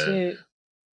 man. Shit.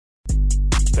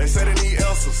 They say they need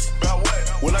answers. About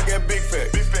what? When I get big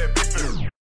fat. Big fat, big fat.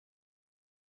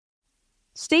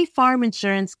 State Farm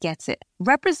Insurance gets it.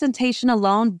 Representation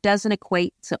alone doesn't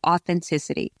equate to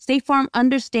authenticity. State Farm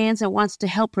understands and wants to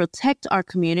help protect our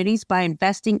communities by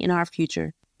investing in our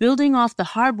future, building off the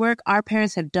hard work our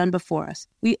parents have done before us.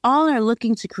 We all are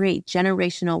looking to create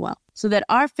generational wealth so that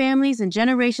our families and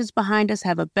generations behind us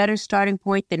have a better starting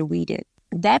point than we did.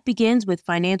 That begins with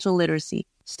financial literacy.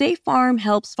 State Farm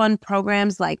helps fund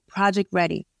programs like Project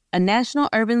Ready, a National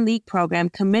Urban League program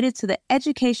committed to the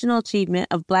educational achievement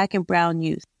of Black and Brown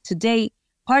youth. To date,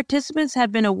 participants have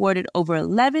been awarded over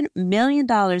 $11 million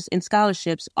in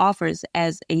scholarships offers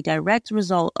as a direct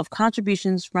result of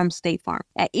contributions from State Farm.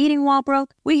 At Eating While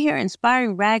Broke, we hear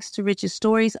inspiring rags to riches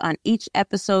stories on each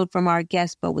episode from our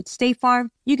guests, but with State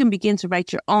Farm, you can begin to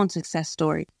write your own success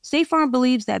story. State Farm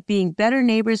believes that being better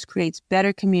neighbors creates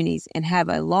better communities and have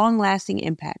a long-lasting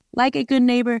impact. Like a good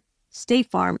neighbor, State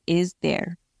Farm is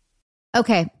there.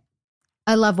 Okay,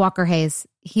 I love Walker Hayes.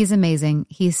 He's amazing.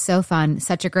 He's so fun,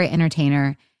 such a great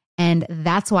entertainer. And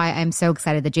that's why I'm so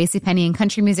excited that JCPenney and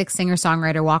country music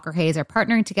singer-songwriter Walker Hayes are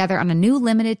partnering together on a new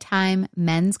limited-time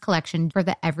men's collection for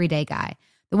the everyday guy.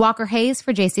 The Walker Hayes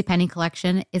for JCPenney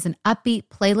collection is an upbeat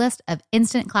playlist of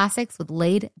instant classics with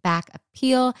laid-back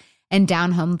appeal and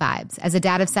down-home vibes. As a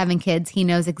dad of 7 kids, he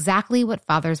knows exactly what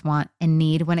fathers want and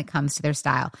need when it comes to their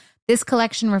style. This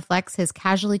collection reflects his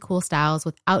casually cool styles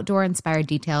with outdoor-inspired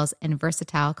details and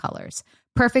versatile colors.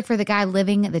 Perfect for the guy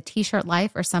living the t-shirt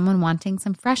life or someone wanting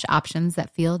some fresh options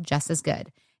that feel just as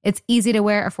good. It's easy to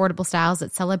wear, affordable styles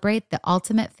that celebrate the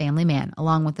ultimate family man,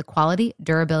 along with the quality,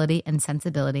 durability, and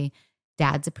sensibility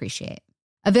dads appreciate.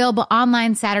 Available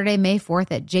online Saturday, May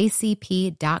 4th at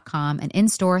jcp.com and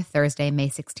in-store Thursday, May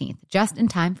 16th, just in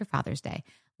time for Father's Day.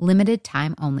 Limited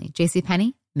time only.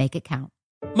 JCPenney, make it count.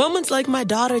 Moments like my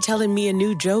daughter telling me a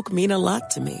new joke mean a lot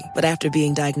to me. But after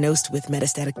being diagnosed with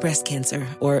metastatic breast cancer,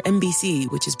 or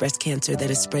MBC, which is breast cancer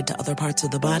that is spread to other parts of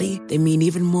the body, they mean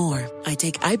even more. I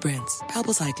take Ibrance,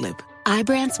 palbociclib.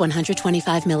 Ibrance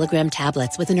 125 milligram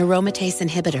tablets with an aromatase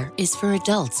inhibitor is for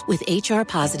adults with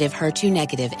HR-positive,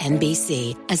 HER2-negative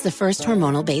MBC as the first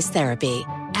hormonal-based therapy.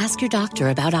 Ask your doctor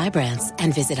about Ibrance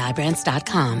and visit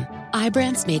Ibrance.com.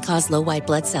 Ibrance may cause low white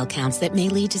blood cell counts that may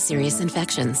lead to serious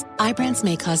infections. Ibrance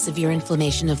may cause severe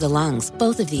inflammation of the lungs.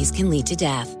 Both of these can lead to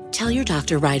death. Tell your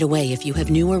doctor right away if you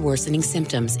have new or worsening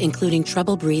symptoms, including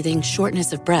trouble breathing,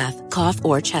 shortness of breath, cough,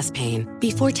 or chest pain.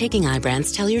 Before taking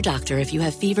Ibrance, tell your doctor if you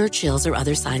have fever, chills, or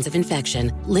other signs of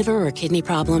infection, liver or kidney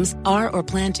problems, are or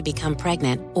plan to become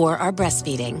pregnant, or are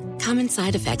breastfeeding. Common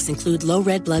side effects include low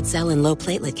red blood cell and low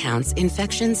platelet counts,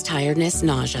 infections, tiredness,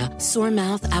 nausea, sore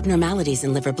mouth, abnormalities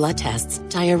in liver blood tests,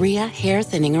 diarrhea, hair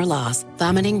thinning or loss,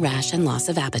 vomiting, rash, and loss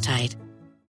of appetite.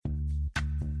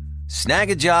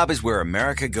 Snag a Job is where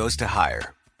America goes to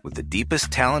hire, with the deepest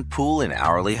talent pool in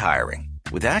hourly hiring.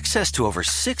 With access to over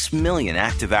 6 million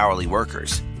active hourly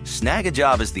workers, Snag a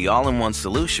Job is the all-in-one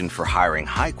solution for hiring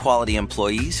high-quality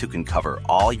employees who can cover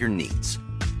all your needs.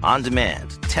 On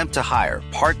demand, temp to hire,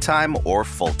 part-time or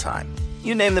full-time.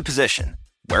 You name the position.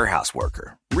 Warehouse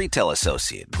worker, retail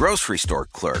associate, grocery store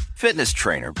clerk, fitness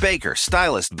trainer, baker,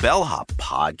 stylist, bellhop,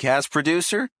 podcast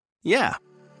producer. Yeah,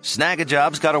 Snag a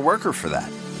Job's got a worker for that.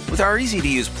 With our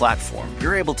easy-to-use platform,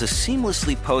 you're able to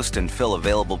seamlessly post and fill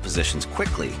available positions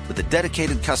quickly with a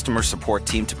dedicated customer support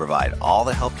team to provide all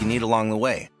the help you need along the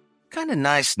way. Kind of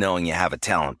nice knowing you have a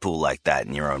talent pool like that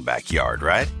in your own backyard,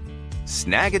 right?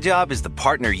 Snag a Job is the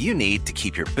partner you need to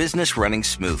keep your business running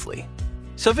smoothly.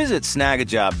 So visit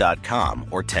snagajob.com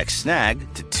or text SNAG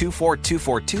to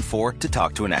 242424 to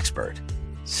talk to an expert.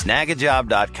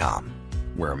 Snagajob.com,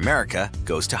 where America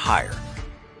goes to hire.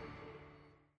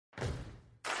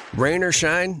 Rain or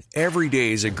shine, every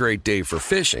day is a great day for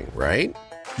fishing, right?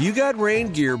 You got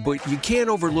rain gear, but you can't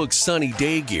overlook sunny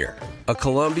day gear. A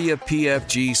Columbia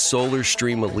PFG Solar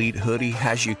Stream Elite hoodie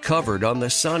has you covered on the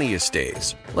sunniest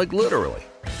days. Like literally.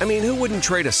 I mean, who wouldn't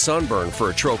trade a sunburn for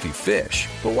a trophy fish?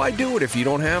 But why do it if you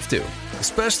don't have to?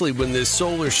 Especially when this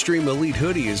Solar Stream Elite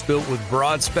hoodie is built with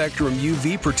broad spectrum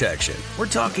UV protection. We're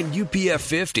talking UPF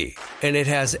 50, and it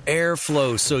has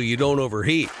airflow so you don't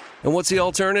overheat. And what's the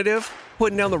alternative?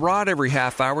 Putting down the rod every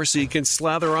half hour so you can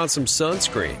slather on some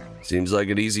sunscreen. Seems like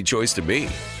an easy choice to me.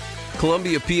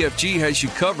 Columbia PFG has you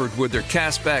covered with their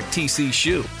Castback TC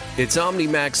shoe. Its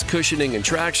OmniMax cushioning and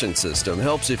traction system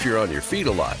helps if you're on your feet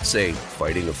a lot, say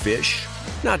fighting a fish,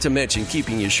 Not to mention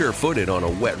keeping you sure-footed on a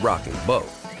wet rocking boat.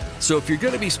 So if you're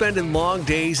going to be spending long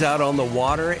days out on the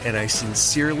water, and I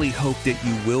sincerely hope that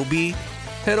you will be,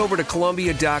 head over to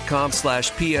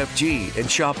Columbia.com/PFG and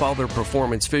shop all their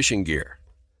performance fishing gear.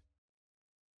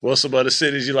 What's some other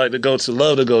cities you like to go to,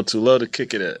 love to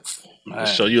kick it at? Man.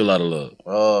 Show you a lot of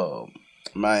love.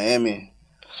 Miami.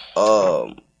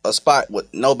 A spot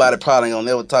what nobody probably gonna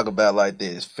never talk about like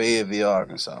this. Fayetteville,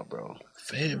 Arkansas, bro.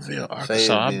 Fayetteville,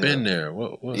 Arkansas. I've been there.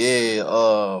 What? Yeah,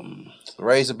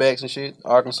 Razorbacks and shit,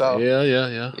 Arkansas. Yeah.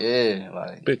 Yeah,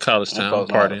 like big college town,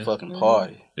 party. Fucking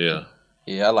party. Yeah.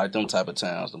 Yeah, I like them type of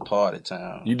towns, the party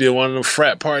town. You did one of them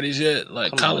frat parties yet?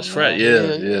 Like college frat?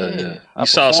 Yeah. You I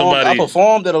somebody. I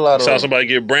performed at a lot of. Saw somebody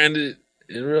get branded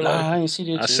in real life. Nah, I ain't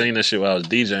see that. I seen that shit while I was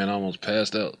DJing. I almost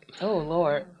passed out. Oh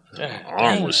Lord.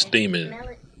 Arm was steaming.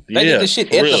 They did this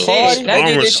shit at the party. They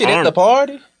did this shit at the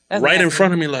party. Right in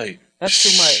front of me, like. That's too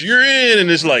much. You're in, and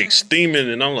it's like steaming,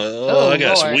 and I'm like, I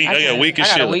got Lord. weak. I got weak as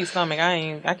shit. I got a weak stomach.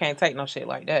 I can't take no shit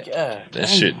like that. That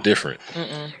shit different.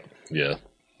 Mm-mm. Yeah.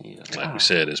 Like we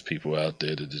said, there's people out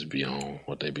there that just be on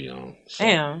what they be on. So,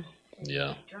 damn.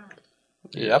 Yeah.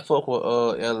 Yeah, I fuck with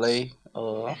L.A.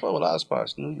 I fuck with a lot of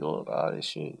spots. New York, all this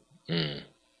shit.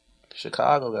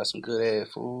 Chicago got some good ass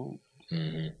food.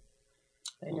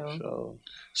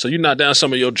 So you knock down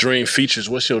some of your dream features.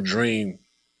 What's your dream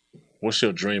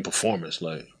performance?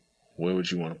 Like, where would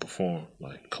you want to perform?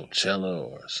 Like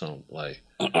Coachella or something? Like,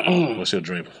 what's your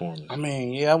dream performance? I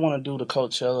mean, yeah, I want to do the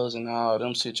Coachellas and all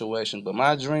them situations, but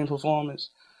my dream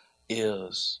performance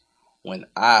is when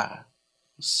I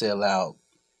sell out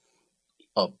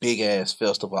a big ass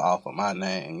festival off of my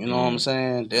name. You know what I'm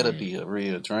saying? That'll be a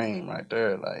real dream right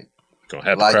there. Like, gonna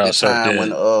have like the crowd the time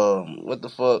when what the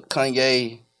fuck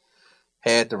Kanye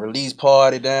had the release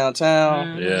party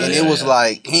downtown, and it was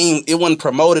like it wasn't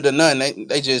promoted or nothing.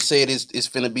 They just said it's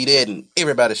finna be that, and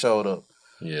everybody showed up.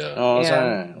 Yeah, you know what I'm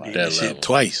saying? Like, that shit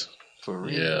twice for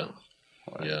real. Yeah,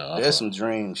 like, that's some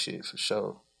dream shit for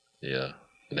sure. Yeah,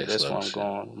 that's where I'm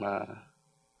going, man.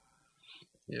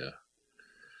 Yeah,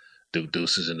 Duke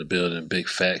Deuces in the building, big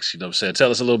facts. You know what I'm saying?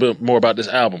 Tell us a little bit more about this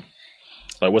album.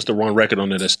 Like, what's the one record on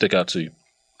there that stick out to you?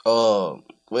 Well,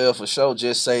 for sure,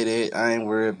 just say that. I ain't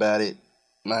worried about it.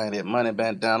 Man, that Money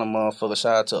Bandana motherfucker.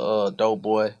 Shout out to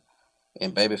Doughboy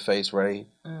and Babyface Ray.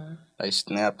 They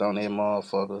snapped on that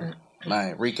motherfucker.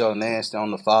 Man, Rico Nasty on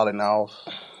the Falling Off.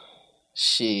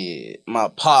 Shit. My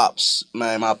pops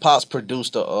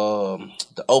produced the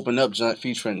Open Up joint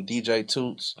featuring DJ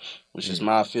Toots, which is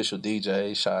my official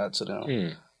DJ. Shout out to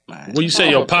them. Man, when you say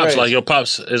your pops, like your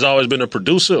pops has always been a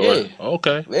producer? Yeah. Or?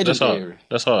 Okay. Legendary.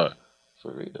 That's hard.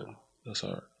 For real. That's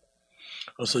hard.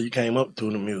 Oh, so you came up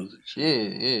through the music?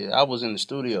 Yeah. I was in the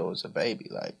studio as a baby,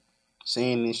 like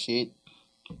seeing this shit,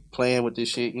 playing with this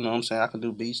shit. You know what I'm saying? I can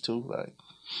do beats too. Like,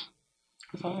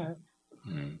 it's hard.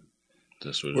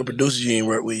 That's what producers you ain't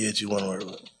work with yet? You want to work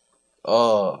with?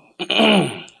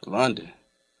 London.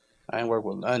 I ain't worked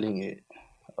with London yet.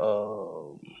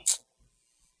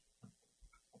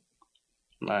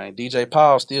 Man, DJ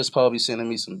Paul still supposed to be sending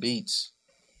me some beats.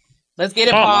 Let's get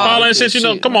it, Paul. Paul ain't sent you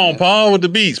no. Come on, Paul, with the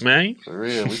beats, man. For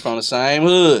real, we from the same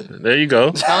hood. There you go.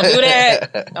 Don't do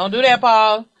that. Don't do that,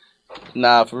 Paul.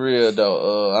 Nah, for real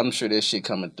though. I'm sure that shit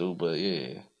coming through, but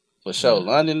yeah, for sure.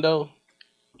 London though,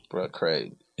 bro,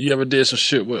 crazy. You ever did some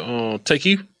shit with Take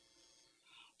You?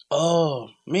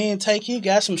 Oh, me and Take You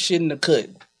got some shit in the cut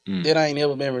that ain't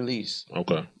never been released.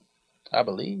 Okay, I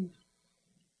believe.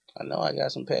 I know I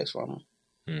got some packs from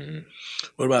him.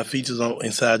 What about features on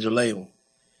inside your label?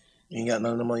 You ain't got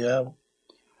none of them on your album?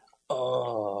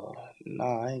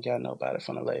 Nah, I ain't got nobody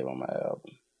from the label on my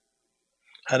album.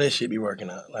 How that shit be working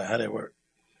out? Like, how that work?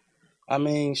 I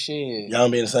mean, shit. Y'all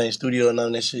don't be in the same studio and none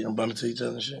of that shit and bump into each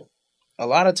other and shit? A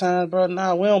lot of times, bro,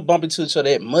 we don't bump into each other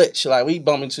that much. Like, we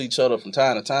bump into each other from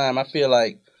time to time. I feel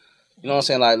like, you know what I'm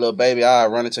saying? Like, little baby, I'll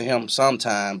run into him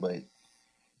sometime, but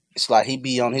it's like he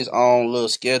be on his own little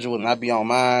schedule and I be on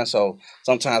mine. So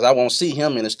sometimes I won't see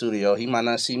him in the studio. He might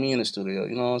not see me in the studio.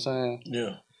 You know what I'm saying?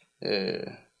 Yeah.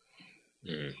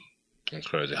 Yeah. That's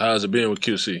crazy. How's it been with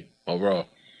QC overall?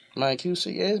 Man,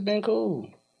 QC, yeah, it's been cool.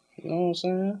 You know what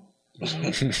I'm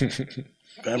saying?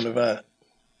 Family vibe.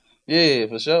 Yeah,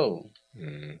 for sure.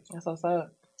 That's what's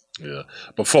up. Yeah.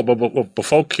 Before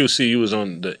QC, you was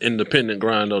on the independent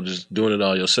grind though, just doing it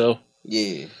all yourself?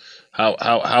 Yeah.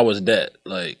 How was that?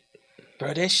 Like,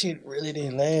 bro, that shit really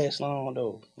didn't last long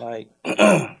though. Like,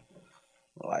 I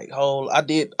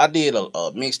did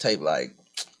a mixtape like,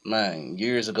 man,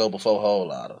 years ago before Whole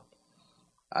Lotta.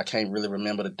 I can't really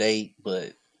remember the date,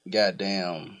 but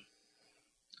goddamn,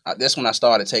 that's when I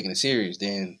started taking it serious.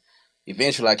 Then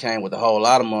eventually I came with a whole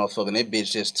lot of motherfuckers, and that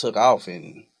bitch just took off,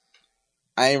 and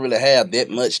I ain't really have that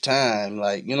much time,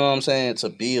 like, you know what I'm saying, to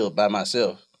build by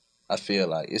myself. I feel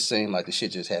like it seemed like the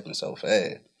shit just happened so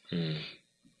fast.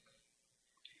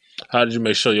 How did you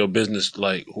make sure your business,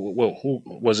 like, who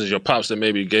was it, your pops that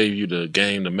maybe gave you the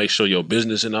game to make sure your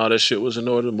business and all that shit was in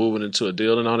order, moving into a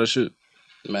deal and all that shit?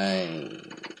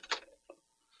 Man,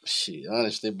 shit,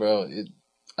 honestly, bro,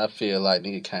 I feel like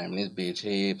nigga came in this bitch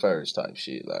head first type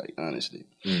shit, like, honestly.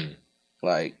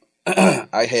 Like,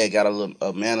 I had got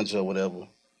a manager or whatever,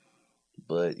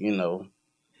 but, you know,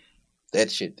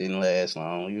 that shit didn't last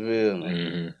long, you feel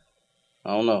me? I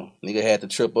don't know. Nigga had to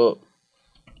trip up,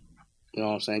 you know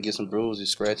what I'm saying, get some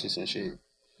bruises, scratches and shit.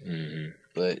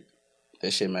 But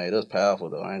that shit made us powerful,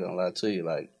 though. I ain't gonna lie to you.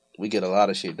 Like, we get a lot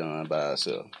of shit done by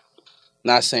ourselves.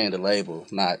 Not saying the label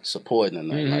not supporting or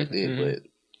nothing like that,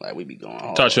 but, like, we be going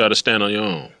hard. Taught you how to stand on your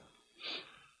own.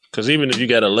 Because even if you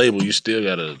got a label, you still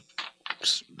got to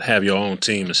have your own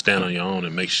team and stand on your own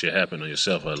and make shit happen on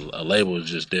yourself. A label is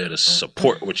just there to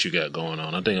support what you got going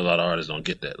on. I think a lot of artists don't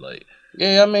get that. Like,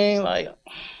 yeah, I mean, like,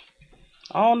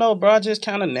 I don't know, bro. I just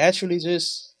kind of naturally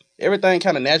everything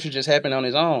kind of naturally just happened on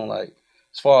its own. Like,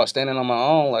 as far as standing on my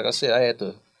own, like I said, I had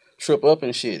to trip up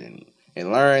and shit and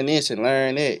learn this and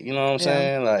learn that. You know what I'm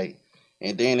saying? Like,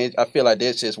 and then I feel like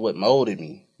that's just what molded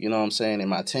me. You know what I'm saying? In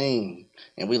my team.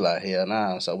 And we like, hell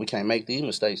nah. So we can't make these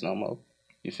mistakes no more.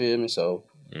 You feel me? So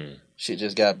shit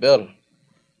just got better.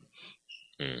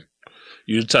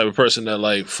 You the type of person that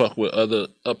like fuck with other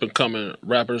up and coming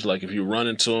rappers? Like if you run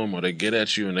into them or they get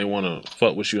at you and they want to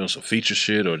fuck with you on some feature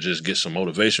shit or just get some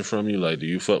motivation from you, like do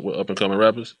you fuck with up and coming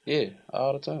rappers? Yeah,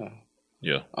 all the time.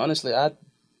 Yeah. Honestly,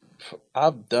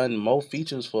 I've done more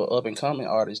features for up and coming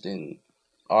artists than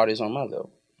artists on my level.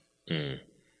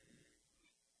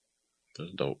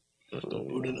 That's dope. That's dope.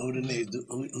 Who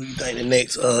you think the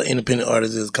next independent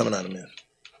artist is coming out of Memphis?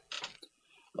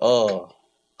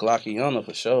 Glockiana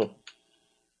for sure.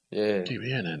 Yeah. Keep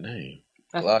hearing that name.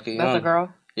 Glockiana. That's a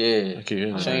girl? Yeah. I keep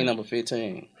hearing that She name. ain't number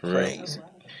 15. Crazy.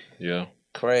 Yeah.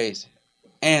 Crazy.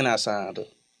 And I signed her.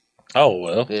 Oh,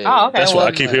 well. Yeah. Oh, okay. That's why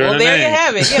I keep hearing well, the there name. you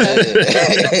have it. You know.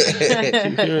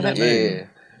 Keep hearing that name.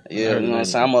 Yeah, you know what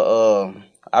I'm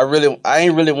saying? I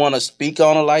ain't really want to speak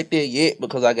on her like that yet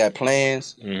because I got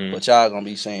plans. But y'all gonna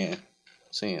be seeing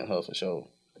her for sure.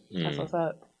 That's what's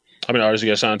up. How many artists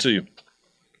you got signed to you?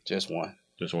 Just one.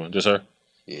 Just one? Just her?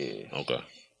 Yeah. Okay.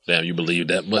 Damn, you believe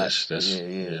that much? That's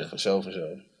Yeah, for sure.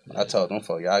 I told them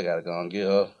folk, y'all gotta go and get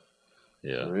her.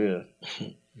 Yeah. For real.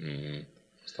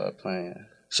 Start playing.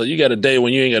 So you got a day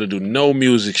when you ain't got to do no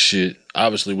music shit.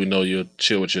 Obviously, we know you'll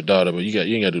chill with your daughter, but you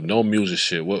ain't got to do no music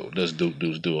shit. What does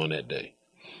dudes do on that day?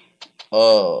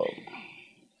 I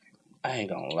ain't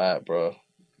gonna lie, bro.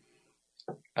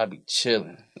 I be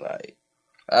chilling. Like,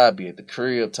 I be at the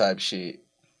crib type shit,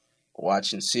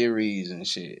 watching series and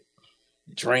shit,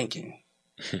 drinking,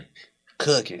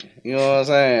 cooking. You know what I'm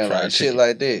saying? Fried Like chicken. shit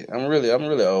like that. I'm really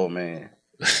an old man.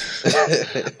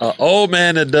 An old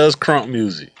man that does crunk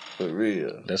music. For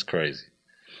real. That's crazy.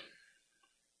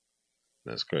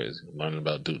 That's crazy. I'm learning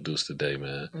about Duke Deuce today,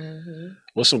 man.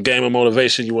 What's some game of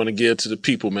motivation you want to give to the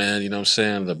people, man? You know what I'm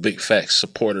saying? The Big Facts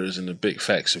supporters and the Big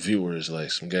Facts viewers.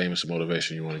 Like some game of some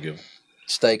motivation you want to give them.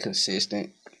 Stay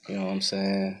consistent. You know what I'm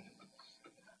saying?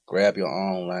 Grab your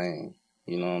own lane.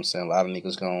 You know what I'm saying? A lot of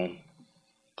niggas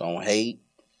gon' hate.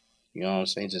 You know what I'm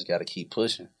saying? Just got to keep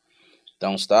pushing.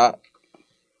 Don't stop.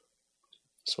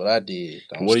 That's what I did.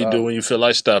 What do you do when you feel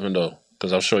like stopping, though?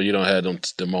 Because I'm sure you don't have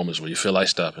the moments where you feel like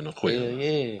stopping or quitting.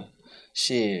 Yeah.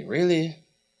 Shit, really?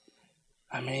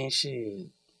 I mean, shit.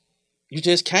 You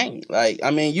just can't. Like,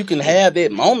 I mean, you can have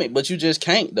that moment, but you just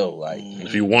can't, though. Like,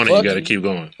 if you want it, you got to keep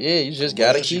going. Yeah, you just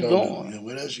got to keep going. Yeah,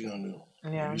 what else you gonna do?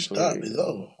 Yeah. You stop, it's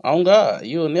over. On God,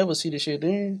 you'll never see the shit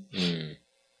then.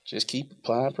 Just keep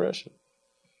applying pressure.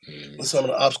 What's some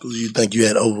of the obstacles you think you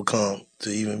had to overcome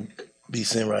to even be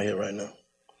sitting right here right now?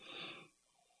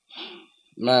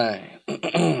 Man,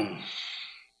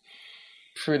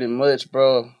 pretty much,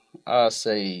 bro. I'll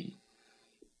say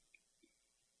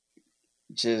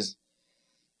just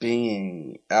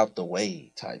being out the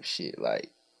way type shit.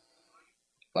 Like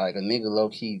a nigga low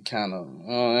key kind of,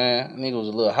 nigga was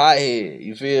a little hot head.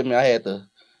 You feel me? I had to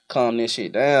calm this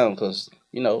shit down because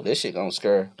you know that shit gonna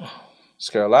scare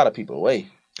a lot of people away.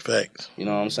 Facts. You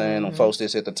know what I'm saying? Them folks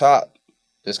that's at the top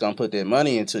that's gonna put their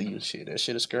money into you. Shit, that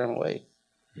shit'll scare them away.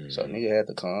 So nigga had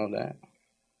to calm down.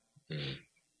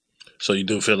 So you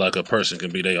do feel like a person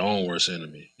can be their own worst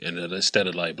enemy, and that instead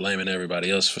of like blaming everybody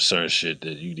else for certain shit,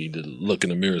 that you need to look in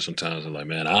the mirror sometimes and like,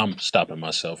 man, I'm stopping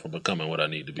myself from becoming what I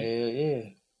need to be. Hell yeah.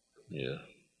 Yeah.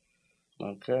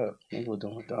 Okay, niggas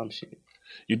doing dumb shit.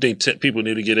 You think people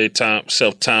need to get their time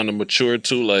to mature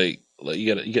too? Like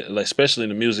you got like, especially in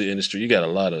the music industry, you got a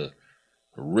lot of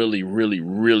really, really,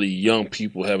 really young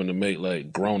people having to make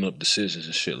like grown up decisions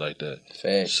and shit like that.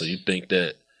 Facts. So you think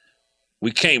that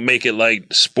we can't make it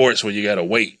like sports where you gotta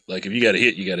wait. Like if you gotta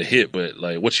hit, you gotta hit. But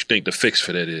like, what you think the fix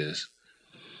for that is?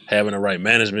 Having the right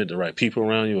management, the right people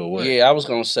around you, or what? Yeah, I was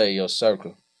gonna say your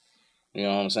circle. You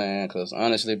know what I'm saying? Because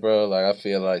honestly, bro, like I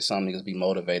feel like some niggas be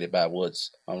motivated by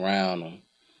what's around them.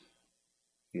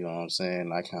 You know what I'm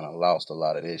saying? I kind of lost a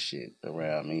lot of this shit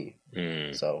around me.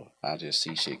 So I just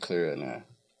see shit clearer now.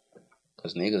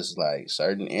 Because niggas, like,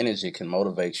 certain energy can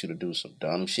motivate you to do some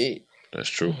dumb shit. That's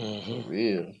true. For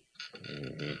real.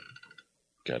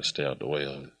 Got to stay out the way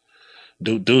of it.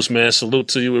 Deuce, man, salute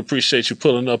to you. We appreciate you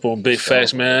pulling up on Big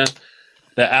Facts, man.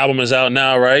 That album is out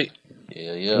now, right?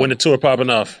 Yeah. When the tour popping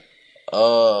off?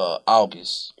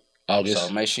 August. August.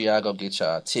 So make sure y'all go get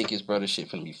y'all tickets, bro. This shit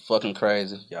finna be fucking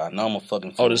crazy. Y'all know I'm a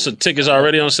fucking fool. Oh, the tickets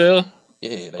already on sale?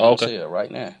 Yeah, they on sale right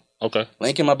now. Okay.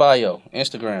 Link in my bio,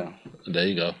 Instagram. There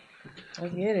you go. I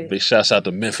get it. Big shouts out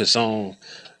to Memphis on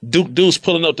Duke Deuce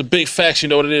pulling up the Big Facts. You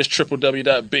know what it is,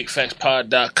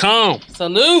 www.bigfactspod.com.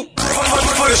 Salute.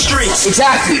 For the streets.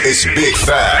 Exactly. It's Big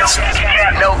Facts.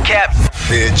 No cap.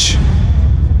 Bitch.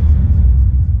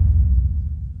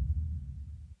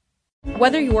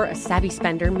 Whether you're a savvy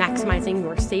spender maximizing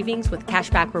your savings with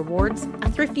cashback rewards,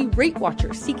 a thrifty rate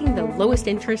watcher seeking the lowest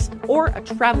interest, or a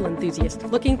travel enthusiast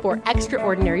looking for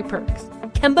extraordinary perks,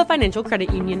 Kemba Financial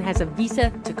Credit Union has a visa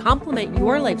to complement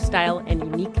your lifestyle and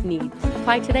unique needs.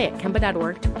 Apply today at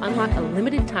Kemba.org to unlock a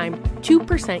limited time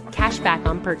 2% cash back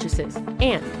on purchases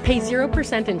and pay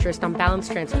 0% interest on balance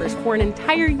transfers for an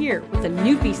entire year with a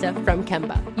new visa from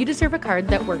Kemba. You deserve a card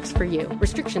that works for you.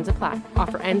 Restrictions apply.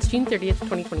 Offer ends June 30th,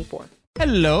 2024.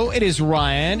 Hello, it is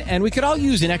Ryan, and we could all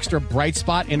use an extra bright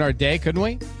spot in our day, couldn't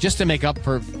we? Just to make up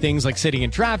for things like sitting in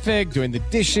traffic, doing the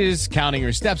dishes, counting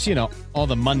your steps, you know, all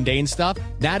the mundane stuff.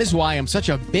 That is why I'm such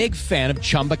a big fan of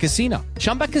Chumba Casino.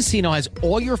 Chumba Casino has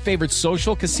all your favorite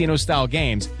social casino-style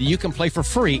games that you can play for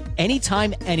free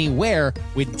anytime, anywhere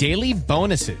with daily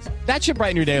bonuses. That should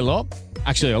brighten your day a little.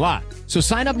 Actually, a lot. So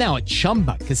sign up now at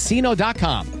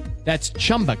ChumbaCasino.com. That's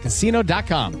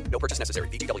ChumbaCasino.com. No purchase necessary.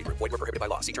 VGW Group. Void where prohibited by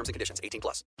law. See terms and conditions.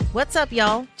 18+. What's up,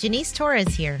 y'all? Janice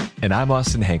Torres here. And I'm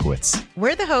Austin Hankwitz.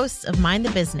 We're the hosts of Mind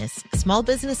the Business, Small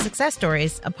Business Success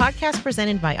Stories, a podcast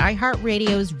presented by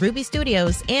iHeartRadio's Ruby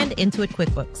Studios and Intuit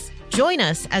QuickBooks. Join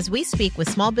us as we speak with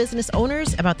small business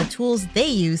owners about the tools they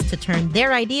use to turn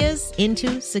their ideas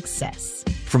into success.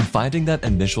 From finding that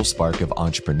initial spark of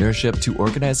entrepreneurship to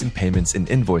organizing payments and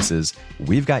invoices,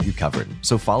 we've got you covered.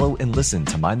 So follow and listen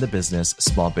to Mind the Business,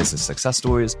 Small Business Success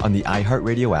Stories on the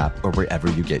iHeartRadio app or wherever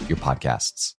you get your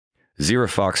podcasts. Zero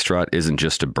Foxtrot isn't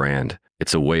just a brand,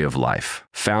 it's a way of life.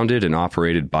 Founded and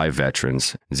operated by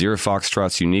veterans, Zero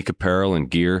Foxtrot's unique apparel and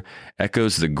gear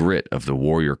echoes the grit of the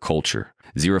warrior culture.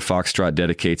 Zero Foxtrot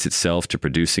dedicates itself to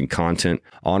producing content,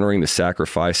 honoring the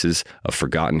sacrifices of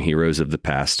forgotten heroes of the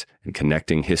past, and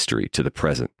connecting history to the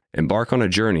present. Embark on a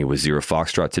journey with Zero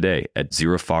Foxtrot today at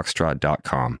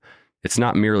zerofoxtrot.com. It's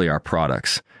not merely our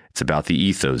products, it's about the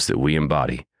ethos that we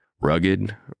embody.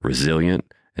 Rugged, resilient,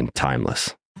 and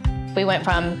timeless. We went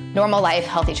from normal life,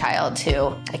 healthy child to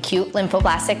acute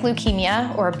lymphoblastic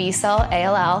leukemia, or B-cell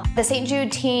ALL. The St.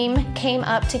 Jude team came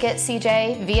up to get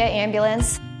CJ via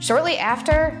ambulance. Shortly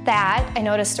after that, I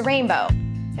noticed a rainbow.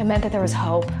 It meant that there was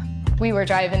hope. We were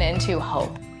driving into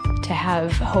hope. To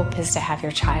have hope is to have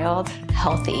your child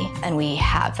healthy, and we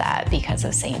have that because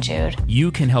of St. Jude.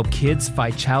 You can help kids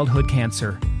fight childhood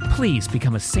cancer. Please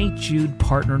become a St. Jude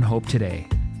Partner in Hope today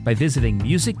by visiting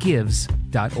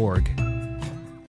musicgives.org.